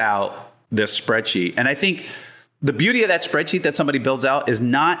built out this spreadsheet. And I think The beauty of that spreadsheet that somebody builds out is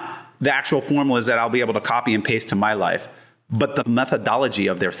not the actual formulas that I'll be able to copy and paste to my life, but the methodology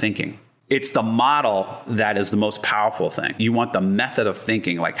of their thinking. It's the model that is the most powerful thing. You want the method of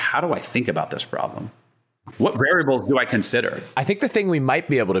thinking, like, how do I think about this problem? What variables do I consider? I think the thing we might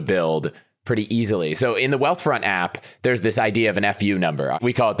be able to build pretty easily. So in the Wealthfront app, there's this idea of an FU number.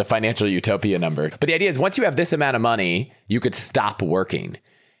 We call it the financial utopia number. But the idea is once you have this amount of money, you could stop working.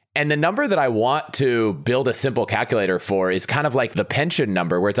 And the number that I want to build a simple calculator for is kind of like the pension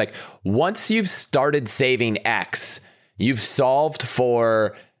number, where it's like, once you've started saving X, you've solved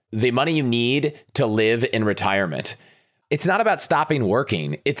for the money you need to live in retirement. It's not about stopping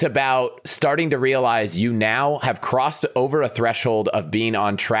working. It's about starting to realize you now have crossed over a threshold of being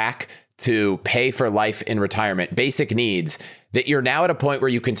on track to pay for life in retirement, basic needs, that you're now at a point where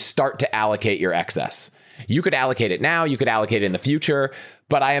you can start to allocate your excess. You could allocate it now, you could allocate it in the future.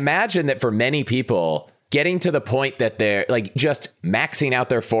 But I imagine that for many people, getting to the point that they're like just maxing out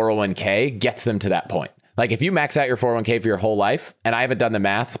their 401k gets them to that point. Like if you max out your 401k for your whole life, and I haven't done the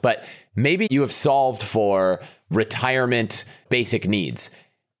math, but maybe you have solved for retirement basic needs.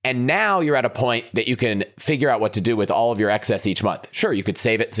 And now you're at a point that you can figure out what to do with all of your excess each month. Sure, you could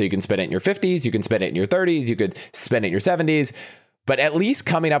save it so you can spend it in your 50s, you can spend it in your 30s, you could spend it in your 70s, but at least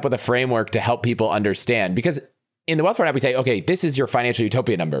coming up with a framework to help people understand. Because in the Wealthfront app, we say, okay, this is your financial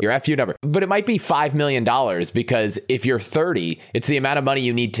utopia number, your FU number, but it might be $5 million because if you're 30, it's the amount of money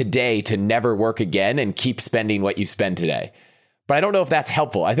you need today to never work again and keep spending what you spend today. But I don't know if that's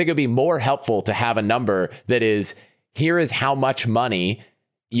helpful. I think it'd be more helpful to have a number that is, here is how much money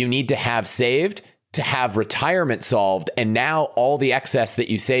you need to have saved to have retirement solved. And now all the excess that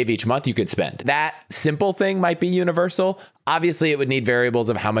you save each month, you could spend. That simple thing might be universal. Obviously, it would need variables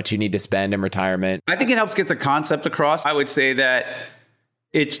of how much you need to spend in retirement. I think it helps get the concept across. I would say that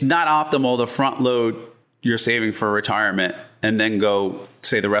it's not optimal to front load your saving for retirement and then go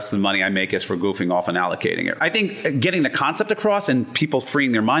say the rest of the money I make is for goofing off and allocating it. I think getting the concept across and people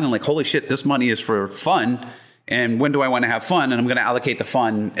freeing their mind and like, holy shit, this money is for fun. And when do I want to have fun? And I'm going to allocate the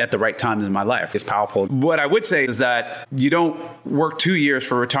fun at the right times in my life is powerful. What I would say is that you don't work 2 years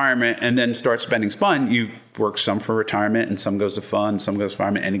for retirement and then start spending fun. You work some for retirement and some goes to fun, some goes to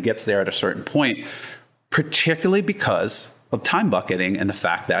retirement, and it gets there at a certain point, particularly because of time bucketing and the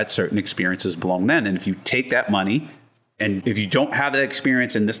fact that certain experiences belong then. And if you take that money and if you don't have that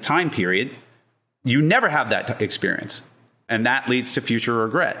experience in this time period, you never have that experience. And that leads to future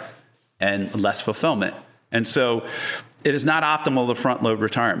regret and less fulfillment. And so it is not optimal to front load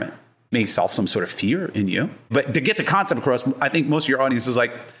retirement. It may solve some sort of fear in you. But to get the concept across, I think most of your audience is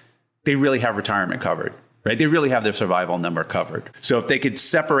like, they really have retirement covered, right? They really have their survival number covered. So if they could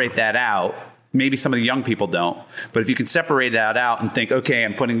separate that out, maybe some of the young people don't, but if you can separate that out and think, okay,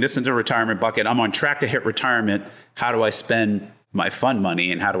 I'm putting this into a retirement bucket, I'm on track to hit retirement, how do I spend my fund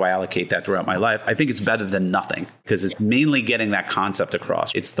money and how do I allocate that throughout my life? I think it's better than nothing because it's mainly getting that concept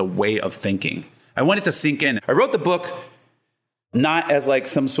across. It's the way of thinking. I want it to sink in. I wrote the book not as like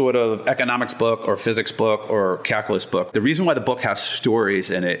some sort of economics book or physics book or calculus book. The reason why the book has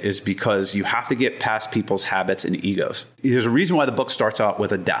stories in it is because you have to get past people's habits and egos. There's a reason why the book starts out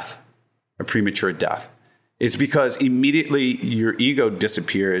with a death, a premature death. It's because immediately your ego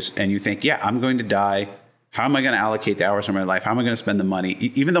disappears and you think, yeah, I'm going to die. How am I going to allocate the hours of my life? How am I going to spend the money?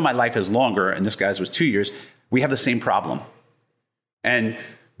 Even though my life is longer, and this guy's was 2 years, we have the same problem. And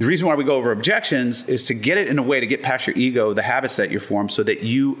the reason why we go over objections is to get it in a way to get past your ego, the habits that you form, so that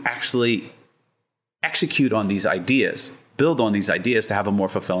you actually execute on these ideas, build on these ideas to have a more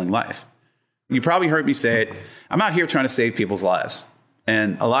fulfilling life. You probably heard me say it. I'm out here trying to save people's lives.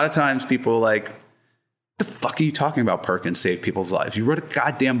 And a lot of times people are like, the fuck are you talking about, Perkins, save people's lives? You wrote a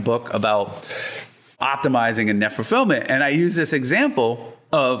goddamn book about optimizing and net fulfillment. And I use this example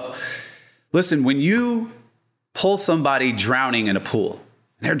of, listen, when you pull somebody drowning in a pool,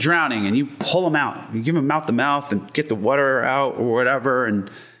 they're drowning and you pull them out. You give them mouth to mouth and get the water out or whatever. And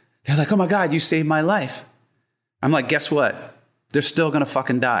they're like, oh my God, you saved my life. I'm like, guess what? They're still going to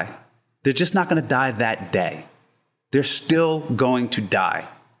fucking die. They're just not going to die that day. They're still going to die.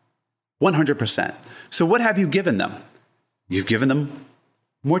 100%. So what have you given them? You've given them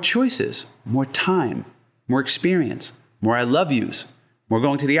more choices, more time, more experience, more I love yous, more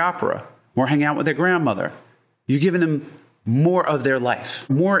going to the opera, more hanging out with their grandmother. You've given them more of their life,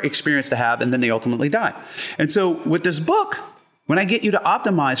 more experience to have, and then they ultimately die. And so with this book, when I get you to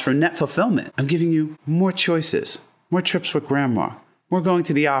optimize for net fulfillment, I'm giving you more choices, more trips with grandma, more going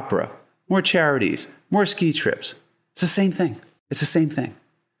to the opera, more charities, more ski trips. It's the same thing. It's the same thing.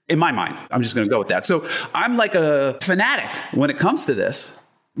 In my mind, I'm just going to go with that. So I'm like a fanatic when it comes to this.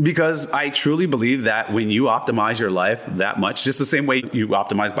 Because I truly believe that when you optimize your life that much, just the same way you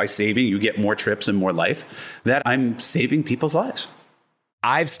optimize by saving, you get more trips and more life, that I'm saving people's lives.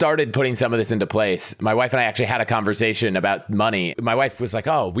 I've started putting some of this into place. My wife and I actually had a conversation about money. My wife was like,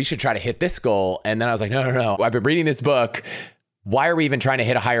 oh, we should try to hit this goal. And then I was like, no. I've been reading this book. Why are we even trying to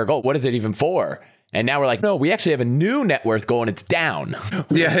hit a higher goal? What is it even for? And now we're like, no, we actually have a new net worth goal and it's down.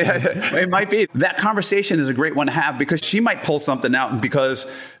 Yeah, it might be. That conversation is a great one to have because she might pull something out because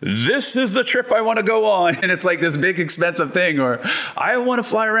this is the trip I want to go on. And it's like this big expensive thing, or I want to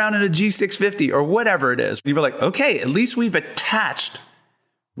fly around in a G650 or whatever it is. You're like, okay, at least we've attached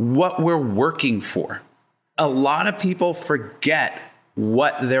what we're working for. A lot of people forget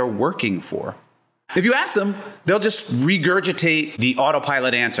what they're working for. If you ask them, they'll just regurgitate the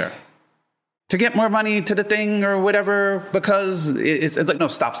autopilot answer. To get more money to the thing or whatever, because it's like, no,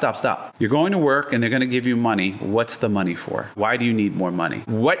 stop. You're going to work and they're going to give you money. What's the money for? Why do you need more money?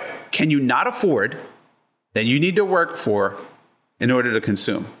 What can you not afford that you need to work for in order to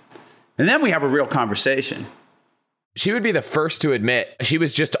consume? And then we have a real conversation. She would be the first to admit she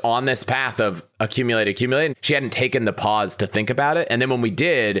was just on this path of accumulate. She hadn't taken the pause to think about it. And then when we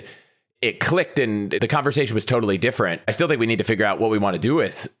did, it clicked and the conversation was totally different. I still think we need to figure out what we want to do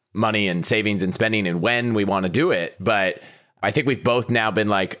with money and savings and spending and when we want to do it. But I think we've both now been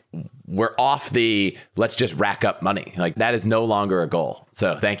like, we're off the let's just rack up money. Like that is no longer a goal.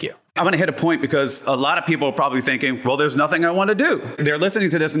 So thank you. I'm going to hit a point because a lot of people are probably thinking, well, there's nothing I want to do. They're listening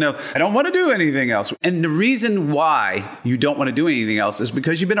to this and they're, I don't want to do anything else. And the reason why you don't want to do anything else is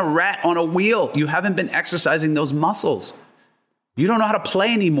because you've been a rat on a wheel. You haven't been exercising those muscles. You don't know how to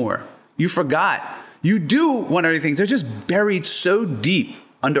play anymore. You forgot. You do want other things. They're just buried so deep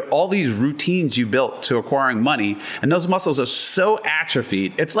under all these routines you built to acquiring money. And those muscles are so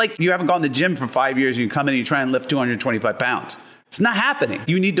atrophied. It's like you haven't gone to the gym for 5 years and you come in and you try and lift 225 pounds. It's not happening.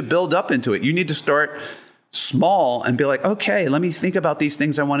 You need to build up into it. You need to start small and be like, okay, let me think about these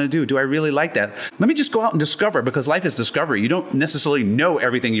things I want to do. Do I really like that? Let me just go out and discover, because life is discovery. You don't necessarily know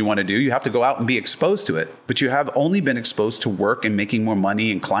everything you want to do. You have to go out and be exposed to it. But you have only been exposed to work and making more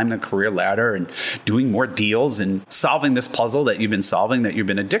money and climbing the career ladder and doing more deals and solving this puzzle that you've been solving that you've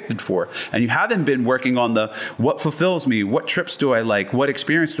been addicted for. And you haven't been working on the what fulfills me, what trips do I like, what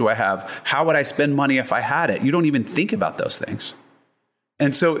experience do I have, how would I spend money if I had it? You don't even think about those things.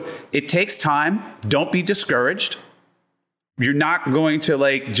 And so it takes time. Don't be discouraged. You're not going to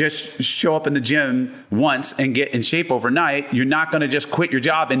like just show up in the gym once and get in shape overnight. You're not going to just quit your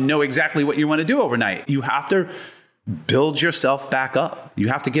job and know exactly what you want to do overnight. You have to build yourself back up. You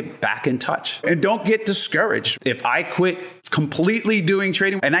have to get back in touch. And don't get discouraged. If I quit completely doing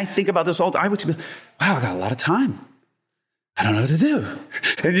trading, and I think about this all the time, I would be, wow, I got a lot of time. I don't know what to do.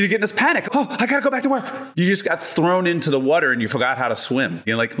 And you get in this panic. Oh, I got to go back to work. You just got thrown into the water and you forgot how to swim.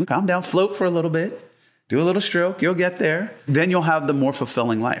 You're like, calm down, float for a little bit, do a little stroke. You'll get there. Then you'll have the more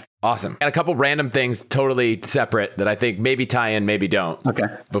fulfilling life. Awesome. And a couple random things totally separate that I think maybe tie in, maybe don't. Okay.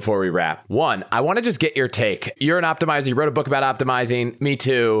 Before we wrap. One, I want to just get your take. You're an optimizer. You wrote a book about optimizing. Me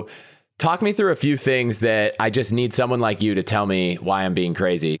too. Talk me through a few things that I just need someone like you to tell me why I'm being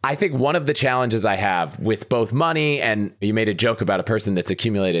crazy. I think one of the challenges I have with both money, and you made a joke about a person that's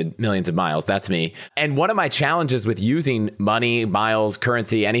accumulated millions of miles. That's me. And one of my challenges with using money, miles,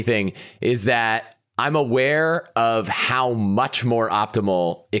 currency, anything is that I'm aware of how much more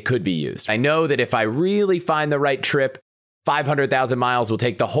optimal it could be used. I know that if I really find the right trip, 500,000 miles will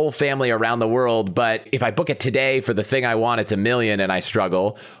take the whole family around the world. But if I book it today for the thing I want, it's $1 million and I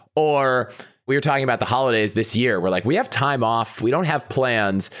struggle. Or we were talking about the holidays this year. We're like, we have time off. We don't have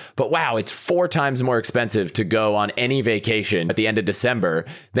plans. But wow, it's 4 times more expensive to go on any vacation at the end of December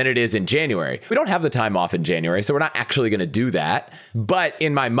than it is in January. We don't have the time off in January, so we're not actually going to do that. But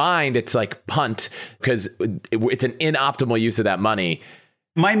in my mind, it's like punt because it's an inoptimal use of that money.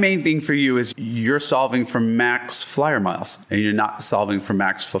 My main thing for you is you're solving for max flyer miles and you're not solving for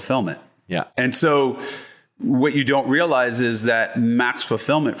max fulfillment. Yeah. And so what you don't realize is that max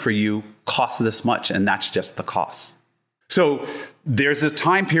fulfillment for you costs this much, and that's just the cost. So there's a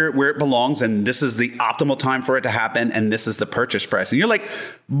time period where it belongs, and this is the optimal time for it to happen, and this is the purchase price. And you're like,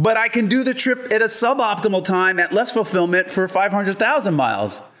 but I can do the trip at a suboptimal time at less fulfillment for 500,000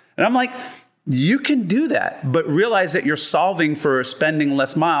 miles. And I'm like, you can do that, but realize that you're solving for spending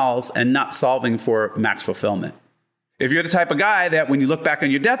less miles and not solving for max fulfillment. If you're the type of guy that when you look back on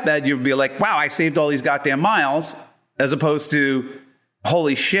your deathbed, you'll be like, wow, I saved all these goddamn miles, as opposed to,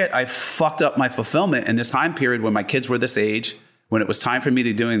 holy shit, I fucked up my fulfillment in this time period when my kids were this age, when it was time for me to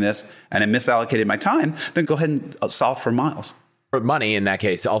be doing this, and I misallocated my time, then go ahead and solve for miles. Or money in that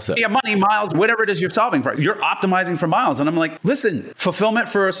case also. Yeah, money, miles, whatever it is you're solving for. You're optimizing for miles. And I'm like, listen, fulfillment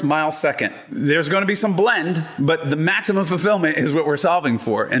first, miles second. There's going to be some blend, but the maximum fulfillment is what we're solving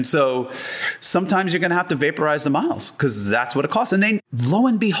for. And so sometimes you're going to have to vaporize the miles because that's what it costs. And then lo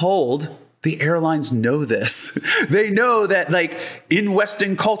and behold, the airlines know this. They know that like in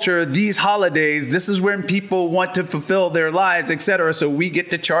Western culture, these holidays, this is when people want to fulfill their lives, et cetera. So we get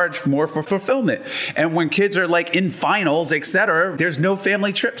to charge more for fulfillment. And when kids are like in finals, et cetera, there's no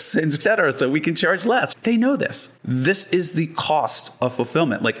family trips, et cetera. So we can charge less. They know this. This is the cost of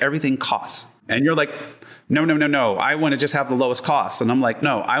fulfillment. Like everything costs. And you're like, no. I want to just have the lowest cost. And I'm like,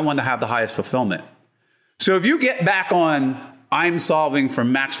 no, I want to have the highest fulfillment. So if you get back on I'm solving for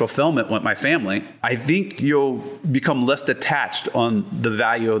max fulfillment with my family, I think you'll become less detached on the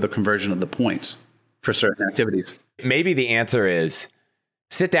value of the conversion of the points for certain activities. Maybe the answer is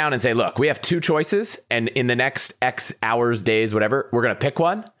sit down and say, look, we have two choices. And in the next X hours, days, whatever, we're going to pick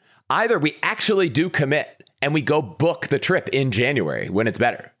one. Either we actually do commit and we go book the trip in January when it's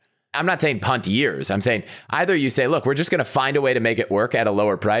better. I'm not saying punt years. I'm saying either you say, look, we're just going to find a way to make it work at a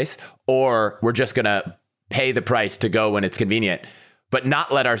lower price, or we're just going to pay the price to go when it's convenient, but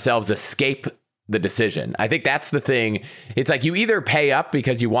not let ourselves escape the decision. I think that's the thing. It's like you either pay up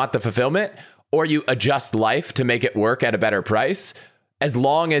because you want the fulfillment, or you adjust life to make it work at a better price, as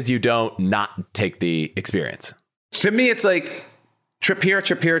long as you don't not take the experience. To me, it's like trip here.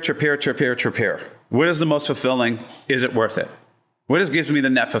 What is the most fulfilling? Is it worth it? What gives me the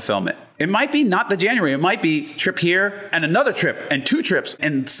net fulfillment? It might be not the January. It might be trip here and another trip and two trips.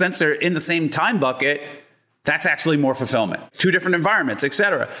 And since they're in the same time bucket, that's actually more fulfillment. Two different environments, et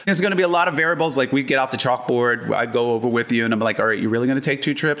cetera. There's going to be a lot of variables. Like we get out the chalkboard, I go over with you and I'm like, all right, you really going to take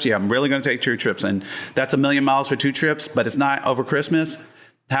two trips? Yeah, I'm really going to take two trips. And that's 1,000,000 miles for two trips, but it's not over Christmas.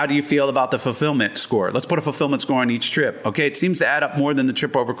 How do you feel about the fulfillment score? Let's put a fulfillment score on each trip. Okay, it seems to add up more than the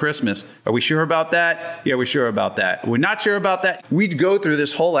trip over Christmas. Are we sure about that? Yeah, we're sure about that. We're not sure about that. We'd go through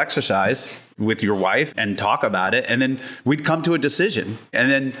this whole exercise with your wife and talk about it. And then we'd come to a decision.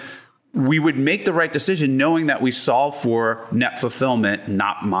 And then we would make the right decision knowing that we solve for net fulfillment,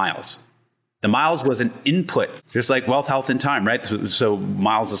 not miles. The miles was an input, just like wealth, health, and time, right? So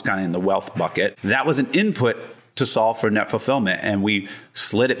miles is kind of in the wealth bucket. That was an input to solve for net fulfillment. And we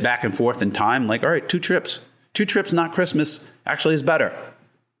slid it back and forth in time. Like, all right, two trips, not Christmas, actually is better.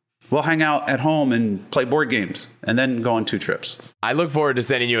 We'll hang out at home and play board games and then go on two trips. I look forward to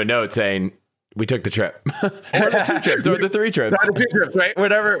sending you a note saying, we took the trip, or the two trips, or the three trips. Not the two trips, right?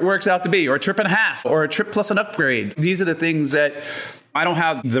 Whatever it works out to be, or a trip and a half, or a trip plus an upgrade. These are the things that I don't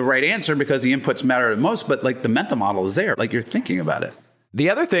have the right answer because the inputs matter the most, but like the mental model is there. Like you're thinking about it. The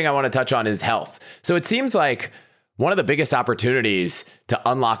other thing I want to touch on is health. So it seems like one of the biggest opportunities to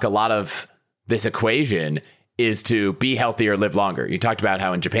unlock a lot of this equation is to be healthier, live longer. You talked about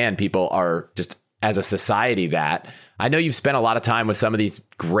how in Japan, people are just as a society that. I know you've spent a lot of time with some of these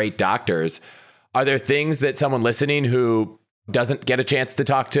great doctors. Are there things that someone listening who doesn't get a chance to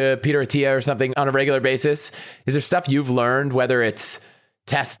talk to Peter Attia or something on a regular basis, is there stuff you've learned, whether it's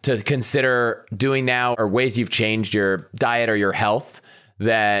tests to consider doing now or ways you've changed your diet or your health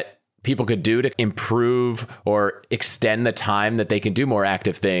that people could do to improve or extend the time that they can do more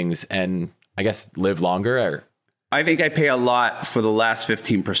active things and I guess live longer? Or I think I pay a lot for the last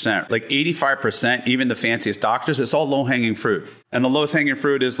 15%, like 85%, even the fanciest doctors, it's all low hanging fruit. And the lowest hanging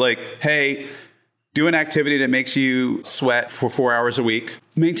fruit is like, hey, do an activity that makes you sweat for 4 hours a week,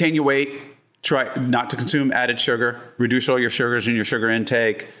 maintain your weight, try not to consume added sugar, reduce all your sugars in your sugar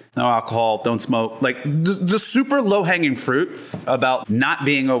intake, no alcohol, don't smoke. Like the super low hanging fruit about not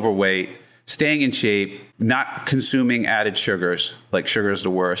being overweight, staying in shape, not consuming added sugars, like sugar is the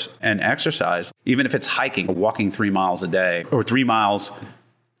worst, and exercise, even if it's hiking or walking 3 miles a day or 3 miles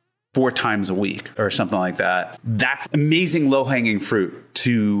 4 times a week or something like that. That's amazing low hanging fruit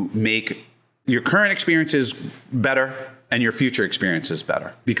to make your current experiences better and your future experiences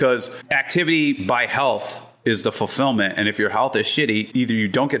better, because activity by health is the fulfillment. And if your health is shitty, either you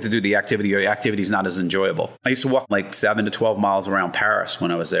don't get to do the activity or the activity is not as enjoyable. I used to walk like 7 to 12 miles around Paris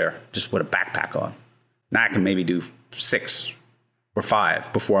when I was there, just with a backpack on. Now I can maybe do 6 or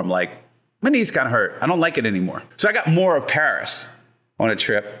 5 before I'm like, my knees kind of hurt. I don't like it anymore. So I got more of Paris on a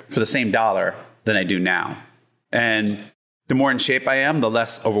trip for the same dollar than I do now. And the more in shape I am, the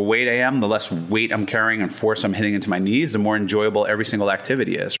less overweight I am, the less weight I'm carrying and force I'm hitting into my knees, the more enjoyable every single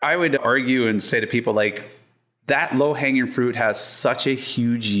activity is. I would argue and say to people like, that low-hanging fruit has such a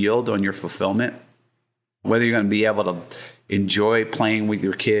huge yield on your fulfillment, whether you're going to be able to enjoy playing with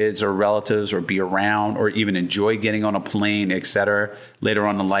your kids or relatives or be around or even enjoy getting on a plane, et cetera, later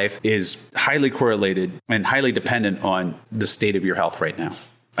on in life is highly correlated and highly dependent on the state of your health right now.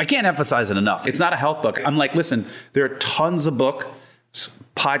 I can't emphasize it enough. It's not a health book. I'm like, listen, there are tons of books,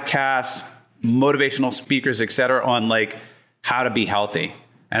 podcasts, motivational speakers, et cetera, on like how to be healthy.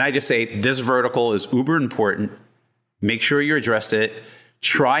 And I just say this vertical is uber important. Make sure you address it.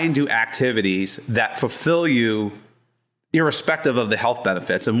 Try and do activities that fulfill you irrespective of the health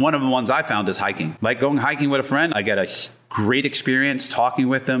benefits. And one of the ones I found is hiking. Like going hiking with a friend, I get a great experience talking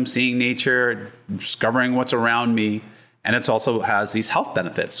with them, seeing nature, discovering what's around me. And it also has these health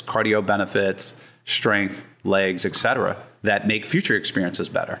benefits, cardio benefits, strength, legs, etc., that make future experiences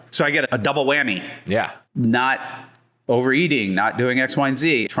better. So I get a double whammy. Yeah. Not overeating, not doing X, Y, and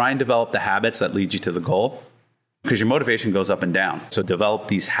Z. Try and develop the habits that lead you to the goal because your motivation goes up and down. So develop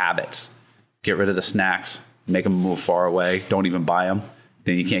these habits. Get rid of the snacks. Make them move far away. Don't even buy them.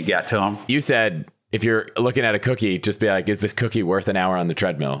 Then you can't get to them. You said if you're looking at a cookie, just be like, is this cookie worth an hour on the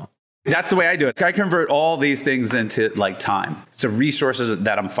treadmill? That's the way I do it. I convert all these things into like time. It's the resources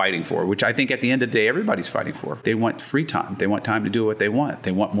that I'm fighting for, which I think at the end of the day, everybody's fighting for. They want free time. They want time to do what they want.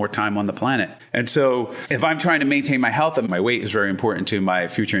 They want more time on the planet. And so if I'm trying to maintain my health and my weight is very important to my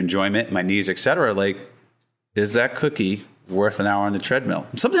future enjoyment, my needs, et cetera, like, is that cookie worth an hour on the treadmill?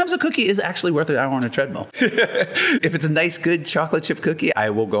 Sometimes a cookie is actually worth an hour on a treadmill. If it's a nice, good chocolate chip cookie,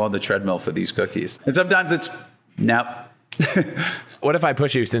 I will go on the treadmill for these cookies. And sometimes it's, nope. What if I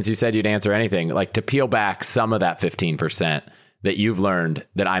push you, since you said you'd answer anything, like to peel back some of that 15% that you've learned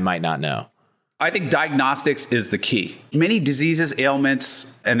that I might not know? I think diagnostics is the key. Many diseases,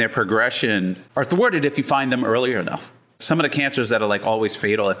 ailments, and their progression are thwarted if you find them earlier enough. Some of the cancers that are like always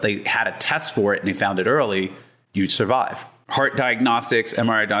fatal, if they had a test for it and they found it early, you'd survive. Heart diagnostics,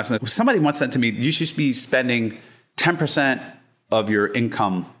 MRI diagnostics. Somebody once said to me, you should be spending 10% of your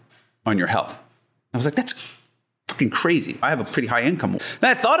income on your health. I was like, that's fucking crazy. I have a pretty high income.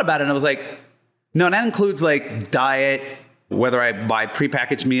 Then I thought about it and I was like, no, that includes like diet, whether I buy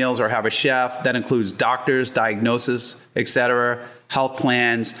prepackaged meals or have a chef. That includes doctors, diagnosis, et cetera, health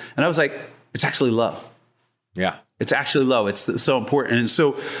plans. And I was like, it's actually low. Yeah. It's actually low. It's so important. And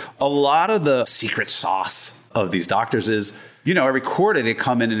so a lot of the secret sauce of these doctors is, you know, every quarter they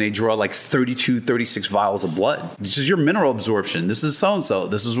come in and they draw like 32, 36 vials of blood. This is your mineral absorption. This is so-and-so.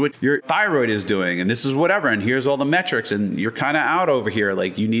 This is what your thyroid is doing. And this is whatever. And here's all the metrics. And you're kind of out over here.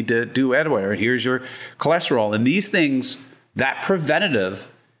 Like you need to do Edward. Here's your cholesterol. And these things, that preventative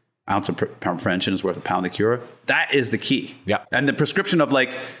ounce of prevention is worth a pound of cure. That is the key. Yeah. And the prescription of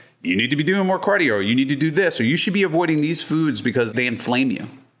like, you need to be doing more cardio, or you need to do this, or you should be avoiding these foods because they inflame you.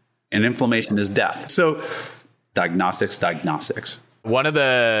 And inflammation is death. So diagnostics. One of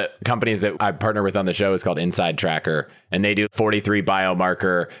the companies that I partner with on the show is called Inside Tracker, and they do 43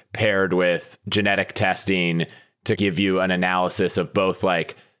 biomarker paired with genetic testing to give you an analysis of both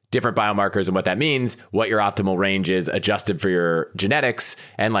like different biomarkers and what that means, what your optimal range is adjusted for your genetics,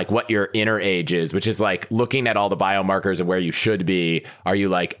 and like what your inner age is, which is like looking at all the biomarkers and where you should be. Are you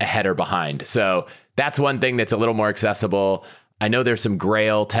like ahead or behind? So that's one thing that's a little more accessible. I know there's some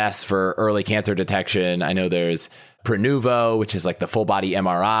Grail tests for early cancer detection. I know there's Prenuvo, which is like the full body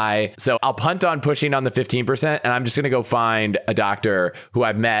MRI. So I'll punt on pushing on the 15%, and I'm just going to go find a doctor who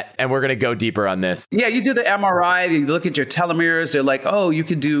I've met, and we're going to go deeper on this. Yeah, you do the MRI, you look at your telomeres. They're like, oh, you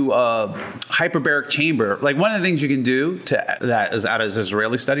can do hyperbaric chamber. Like one of the things you can do to that is out of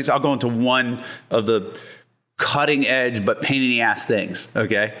Israeli studies. I'll go into one of the cutting edge but pain in the ass things,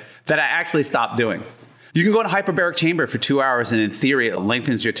 okay, that I actually stopped doing. You can go to hyperbaric chamber for 2 hours, and in theory, it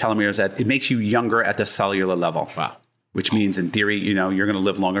lengthens your telomeres. It makes you younger at the cellular level. Wow. Which means, in theory, you know, you're going to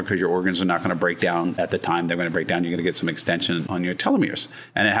live longer because your organs are not going to break down at the time they're going to break down. You're going to get some extension on your telomeres.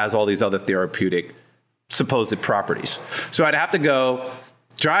 And it has all these other therapeutic supposed properties. So I'd have to go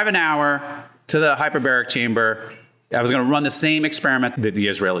drive an hour to the hyperbaric chamber. I was going to run the same experiment that the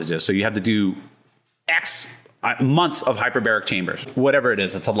Israelis did. So you have to do X months of hyperbaric chambers. Whatever it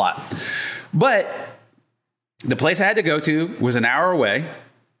is, it's a lot. But the place I had to go to was an hour away.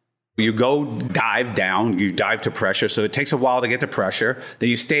 You go dive down, you dive to pressure. So it takes a while to get to pressure. Then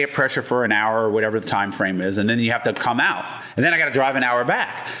you stay at pressure for an hour or whatever the time frame is. And then you have to come out. And then I got to drive an hour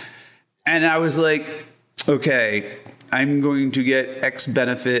back. And I was like, okay, I'm going to get X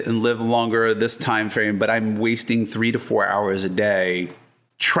benefit and live longer this time frame, but I'm wasting 3 to 4 hours a day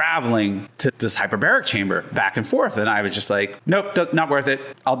traveling to this hyperbaric chamber back and forth. And I was just like, nope, not worth it.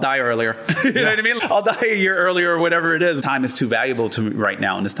 I'll die earlier. You know what I mean? I'll die a year earlier or whatever it is. Time is too valuable to me right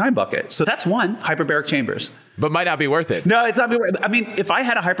now in this time bucket. So that's one, hyperbaric chambers. but might not be worth it. No, it's not. I mean, if I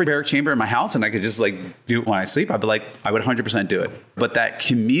had a hyperbaric chamber in my house and I could just like do it when I sleep, I'd be like, I would 100% do it. But that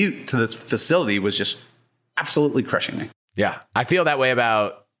commute to the facility was just absolutely crushing me. Yeah. I feel that way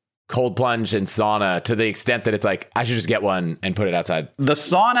about cold plunge and sauna to the extent that it's like, I should just get one and put it outside. The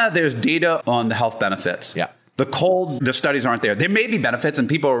sauna, there's data on the health benefits. Yeah. The cold, the studies aren't there. There may be benefits and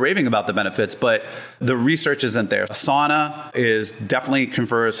people are raving about the benefits, but the research isn't there. A sauna is definitely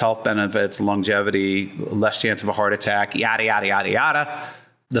confers health benefits, longevity, less chance of a heart attack, yada, yada, yada, yada.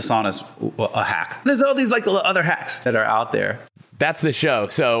 The sauna's a hack. There's all these like other hacks that are out there. That's the show.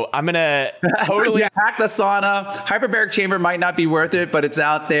 So I'm going to totally hack the sauna. Hyperbaric chamber might not be worth it, but it's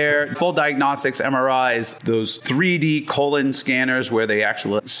out there. Full diagnostics, MRIs, those 3D colon scanners where they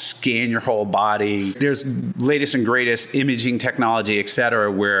actually scan your whole body. There's latest and greatest imaging technology, et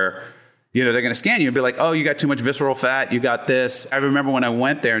cetera, where they're going to scan you and be like, oh, you got too much visceral fat. You got this. I remember when I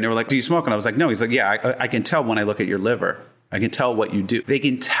went there and they were like, do you smoke? And I was like, no. He's like, yeah, I can tell when I look at your liver. I can tell what you do. They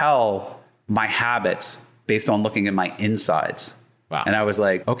can tell my habits based on looking at my insides. Wow. And I was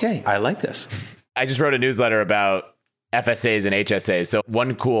like, okay, I like this. I just wrote a newsletter about FSAs and HSAs. So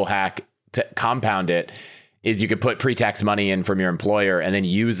one cool hack to compound it is you could put pre-tax money in from your employer and then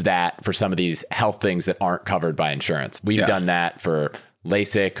use that for some of these health things that aren't covered by insurance. We've done that for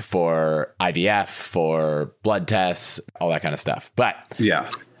LASIK, for IVF, for blood tests, all that kind of stuff. But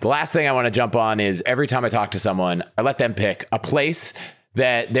the last thing I want to jump on is every time I talk to someone, I let them pick a place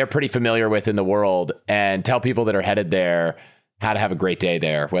that they're pretty familiar with in the world and tell people that are headed there how to have a great day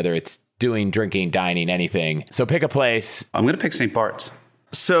there, whether it's doing, drinking, dining, anything. So pick a place. I'm going to pick St. Bart's.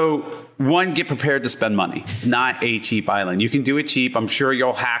 So one, get prepared to spend money, not a cheap island. You can do it cheap. I'm sure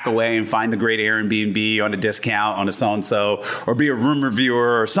you'll hack away and find the great Airbnb on a discount on a so-and-so, or be a room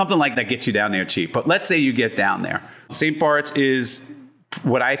reviewer or something like that gets you down there cheap. But let's say you get down there. St. Bart's is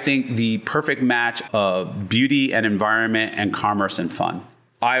what I think the perfect match of beauty and environment and commerce and fun.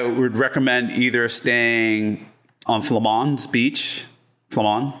 I would recommend either staying on Flaman's Beach,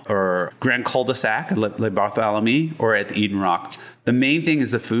 Flamand, or Grand Cul-de-Sac, Le Barthélemy, or at the Eden Rock. The main thing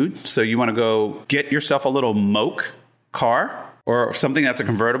is the food. So you want to go get yourself a little moke car or something that's a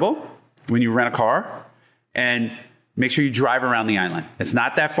convertible when you rent a car, and make sure you drive around the island. It's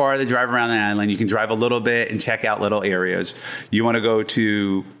not that far to drive around the island. You can drive a little bit and check out little areas. You want to go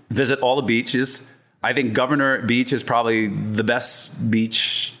to visit all the beaches. I think Governor Beach is probably the best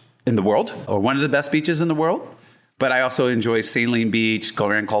beach in the world, or one of the best beaches in the world. But I also enjoy Saline Beach,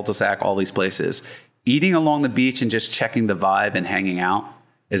 Grand Cul-de-Sac, all these places. Eating along the beach and just checking the vibe and hanging out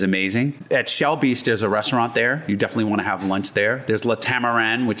is amazing. At Shell Beach, there's a restaurant there. You definitely want to have lunch there. There's La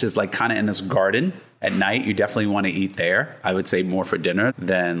Tamarin, which is like kind of in this garden at night. You definitely want to eat there. I would say more for dinner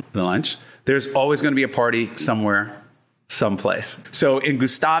than lunch. There's always going to be a party somewhere, someplace. So in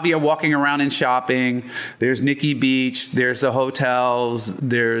Gustavia, walking around and shopping, there's Nikki Beach, there's the hotels,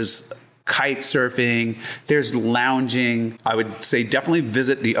 there's kite surfing, there's lounging. I would say definitely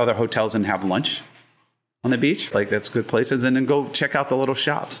visit the other hotels and have lunch on the beach. Like, that's good places. And then go check out the little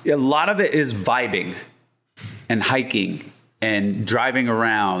shops. A lot of it is vibing and hiking and driving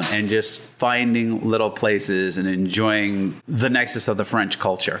around and just finding little places and enjoying the nicest of the French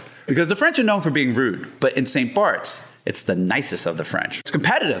culture. Because the French are known for being rude, but in St. Bart's, it's the nicest of the French. It's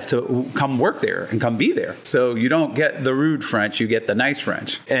competitive to come work there and come be there. So you don't get the rude French, you get the nice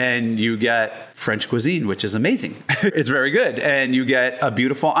French. And you get French cuisine, which is amazing. It's very good. And you get a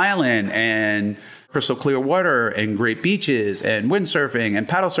beautiful island and crystal clear water and great beaches and windsurfing and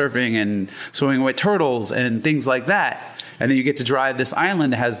paddle surfing and swimming with turtles and things like that. And then you get to drive this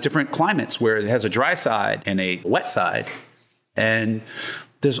island that has different climates, where it has a dry side and a wet side. And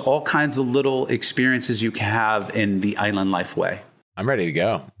there's all kinds of little experiences you can have in the island life way. I'm ready to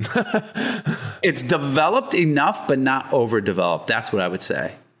go. It's developed enough, but not overdeveloped. That's what I would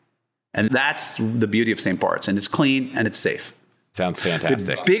say. And that's the beauty of St. Bart's. And it's clean and it's safe. Sounds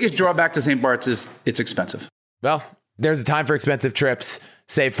fantastic. The biggest drawback to St. Bart's is it's expensive. Well, there's a time for expensive trips.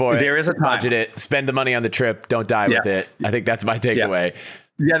 Save for it. There is a time. Budget it. Spend the money on the trip. Don't die with it. I think that's my takeaway.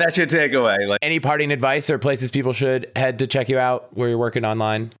 Yeah, that's your takeaway. Like, any parting advice or places people should head to check you out where you're working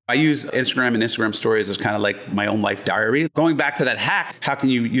online? I use Instagram and Instagram stories as kind of like my own life diary. Going back to that hack, how can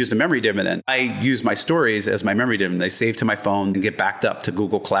you use the memory dividend? I use my stories as my memory dividend. They save to my phone and get backed up to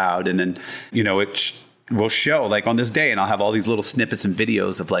Google Cloud. And then, it will show like on this day, and I'll have all these little snippets and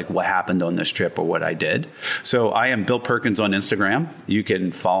videos of like what happened on this trip or what I did. So I am Bill Perkins on Instagram. You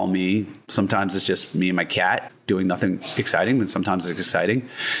can follow me. Sometimes it's just me and my cat doing nothing exciting, but sometimes it's exciting.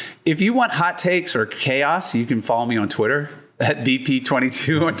 If you want hot takes or chaos, you can follow me on Twitter. at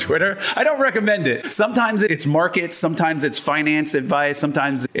BP22 on Twitter. I don't recommend it. Sometimes it's markets, sometimes it's finance advice,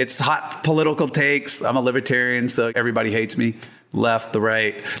 sometimes it's hot political takes. I'm a libertarian, so everybody hates me. Left, the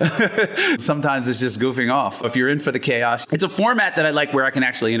right. Sometimes it's just goofing off. If you're in for the chaos, it's a format that I like where I can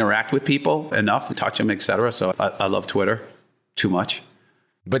actually interact with people enough, touch them, etc. So I love Twitter too much.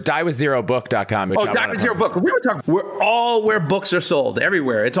 But diewithzerobook.com. Oh, Die with Zero Book. We were talking. We're all where books are sold,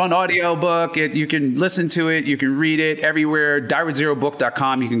 everywhere. It's on audiobook. You can listen to it. You can read it everywhere.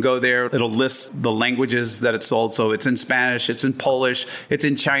 diewithzerobook.com. You can go there. It'll list the languages that it's sold. So it's in Spanish. It's in Polish. It's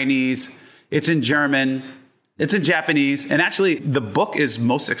in Chinese. It's in German. It's in Japanese. And actually, the book is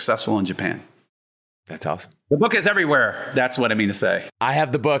most successful in Japan. That's awesome. The book is everywhere. That's what I mean to say. I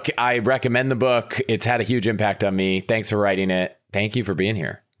have the book. I recommend the book. It's had a huge impact on me. Thanks for writing it. Thank you for being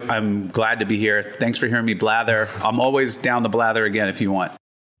here. I'm glad to be here. Thanks for hearing me blather. I'm always down to blather again if you want.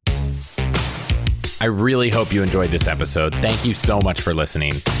 I really hope you enjoyed this episode. Thank you so much for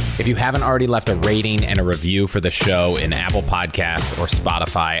listening. If you haven't already left a rating and a review for the show in Apple Podcasts or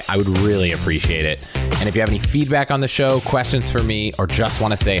Spotify, I would really appreciate it. And if you have any feedback on the show, questions for me, or just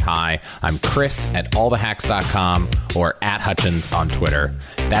want to say hi, I'm Chris at allthehacks.com or at Hutchins on Twitter.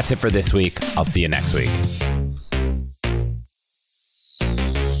 That's it for this week. I'll see you next week.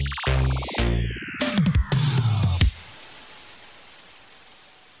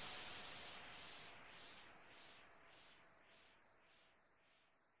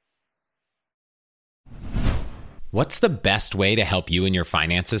 What's the best way to help you and your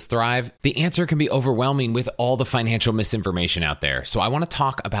finances thrive? The answer can be overwhelming with all the financial misinformation out there. So I want to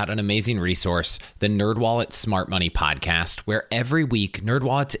talk about an amazing resource, the NerdWallet Smart Money Podcast, where every week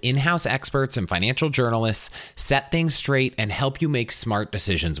NerdWallet's in-house experts and financial journalists set things straight and help you make smart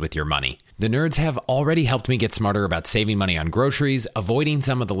decisions with your money. The nerds have already helped me get smarter about saving money on groceries, avoiding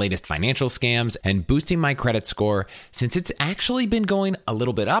some of the latest financial scams, and boosting my credit score, since it's actually been going a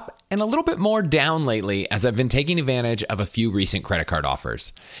little bit up and a little bit more down lately as I've been taking advantage of a few recent credit card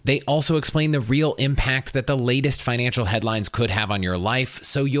offers. They also explain the real impact that the latest financial headlines could have on your life,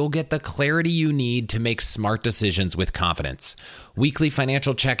 so you'll get the clarity you need to make smart decisions with confidence. Weekly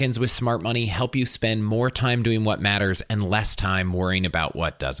financial check-ins with Smart Money help you spend more time doing what matters and less time worrying about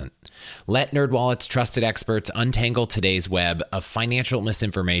what doesn't. Let NerdWallet's trusted experts untangle today's web of financial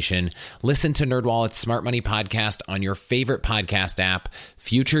misinformation. Listen to NerdWallet's Smart Money Podcast on your favorite podcast app.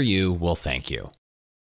 Future you will thank you.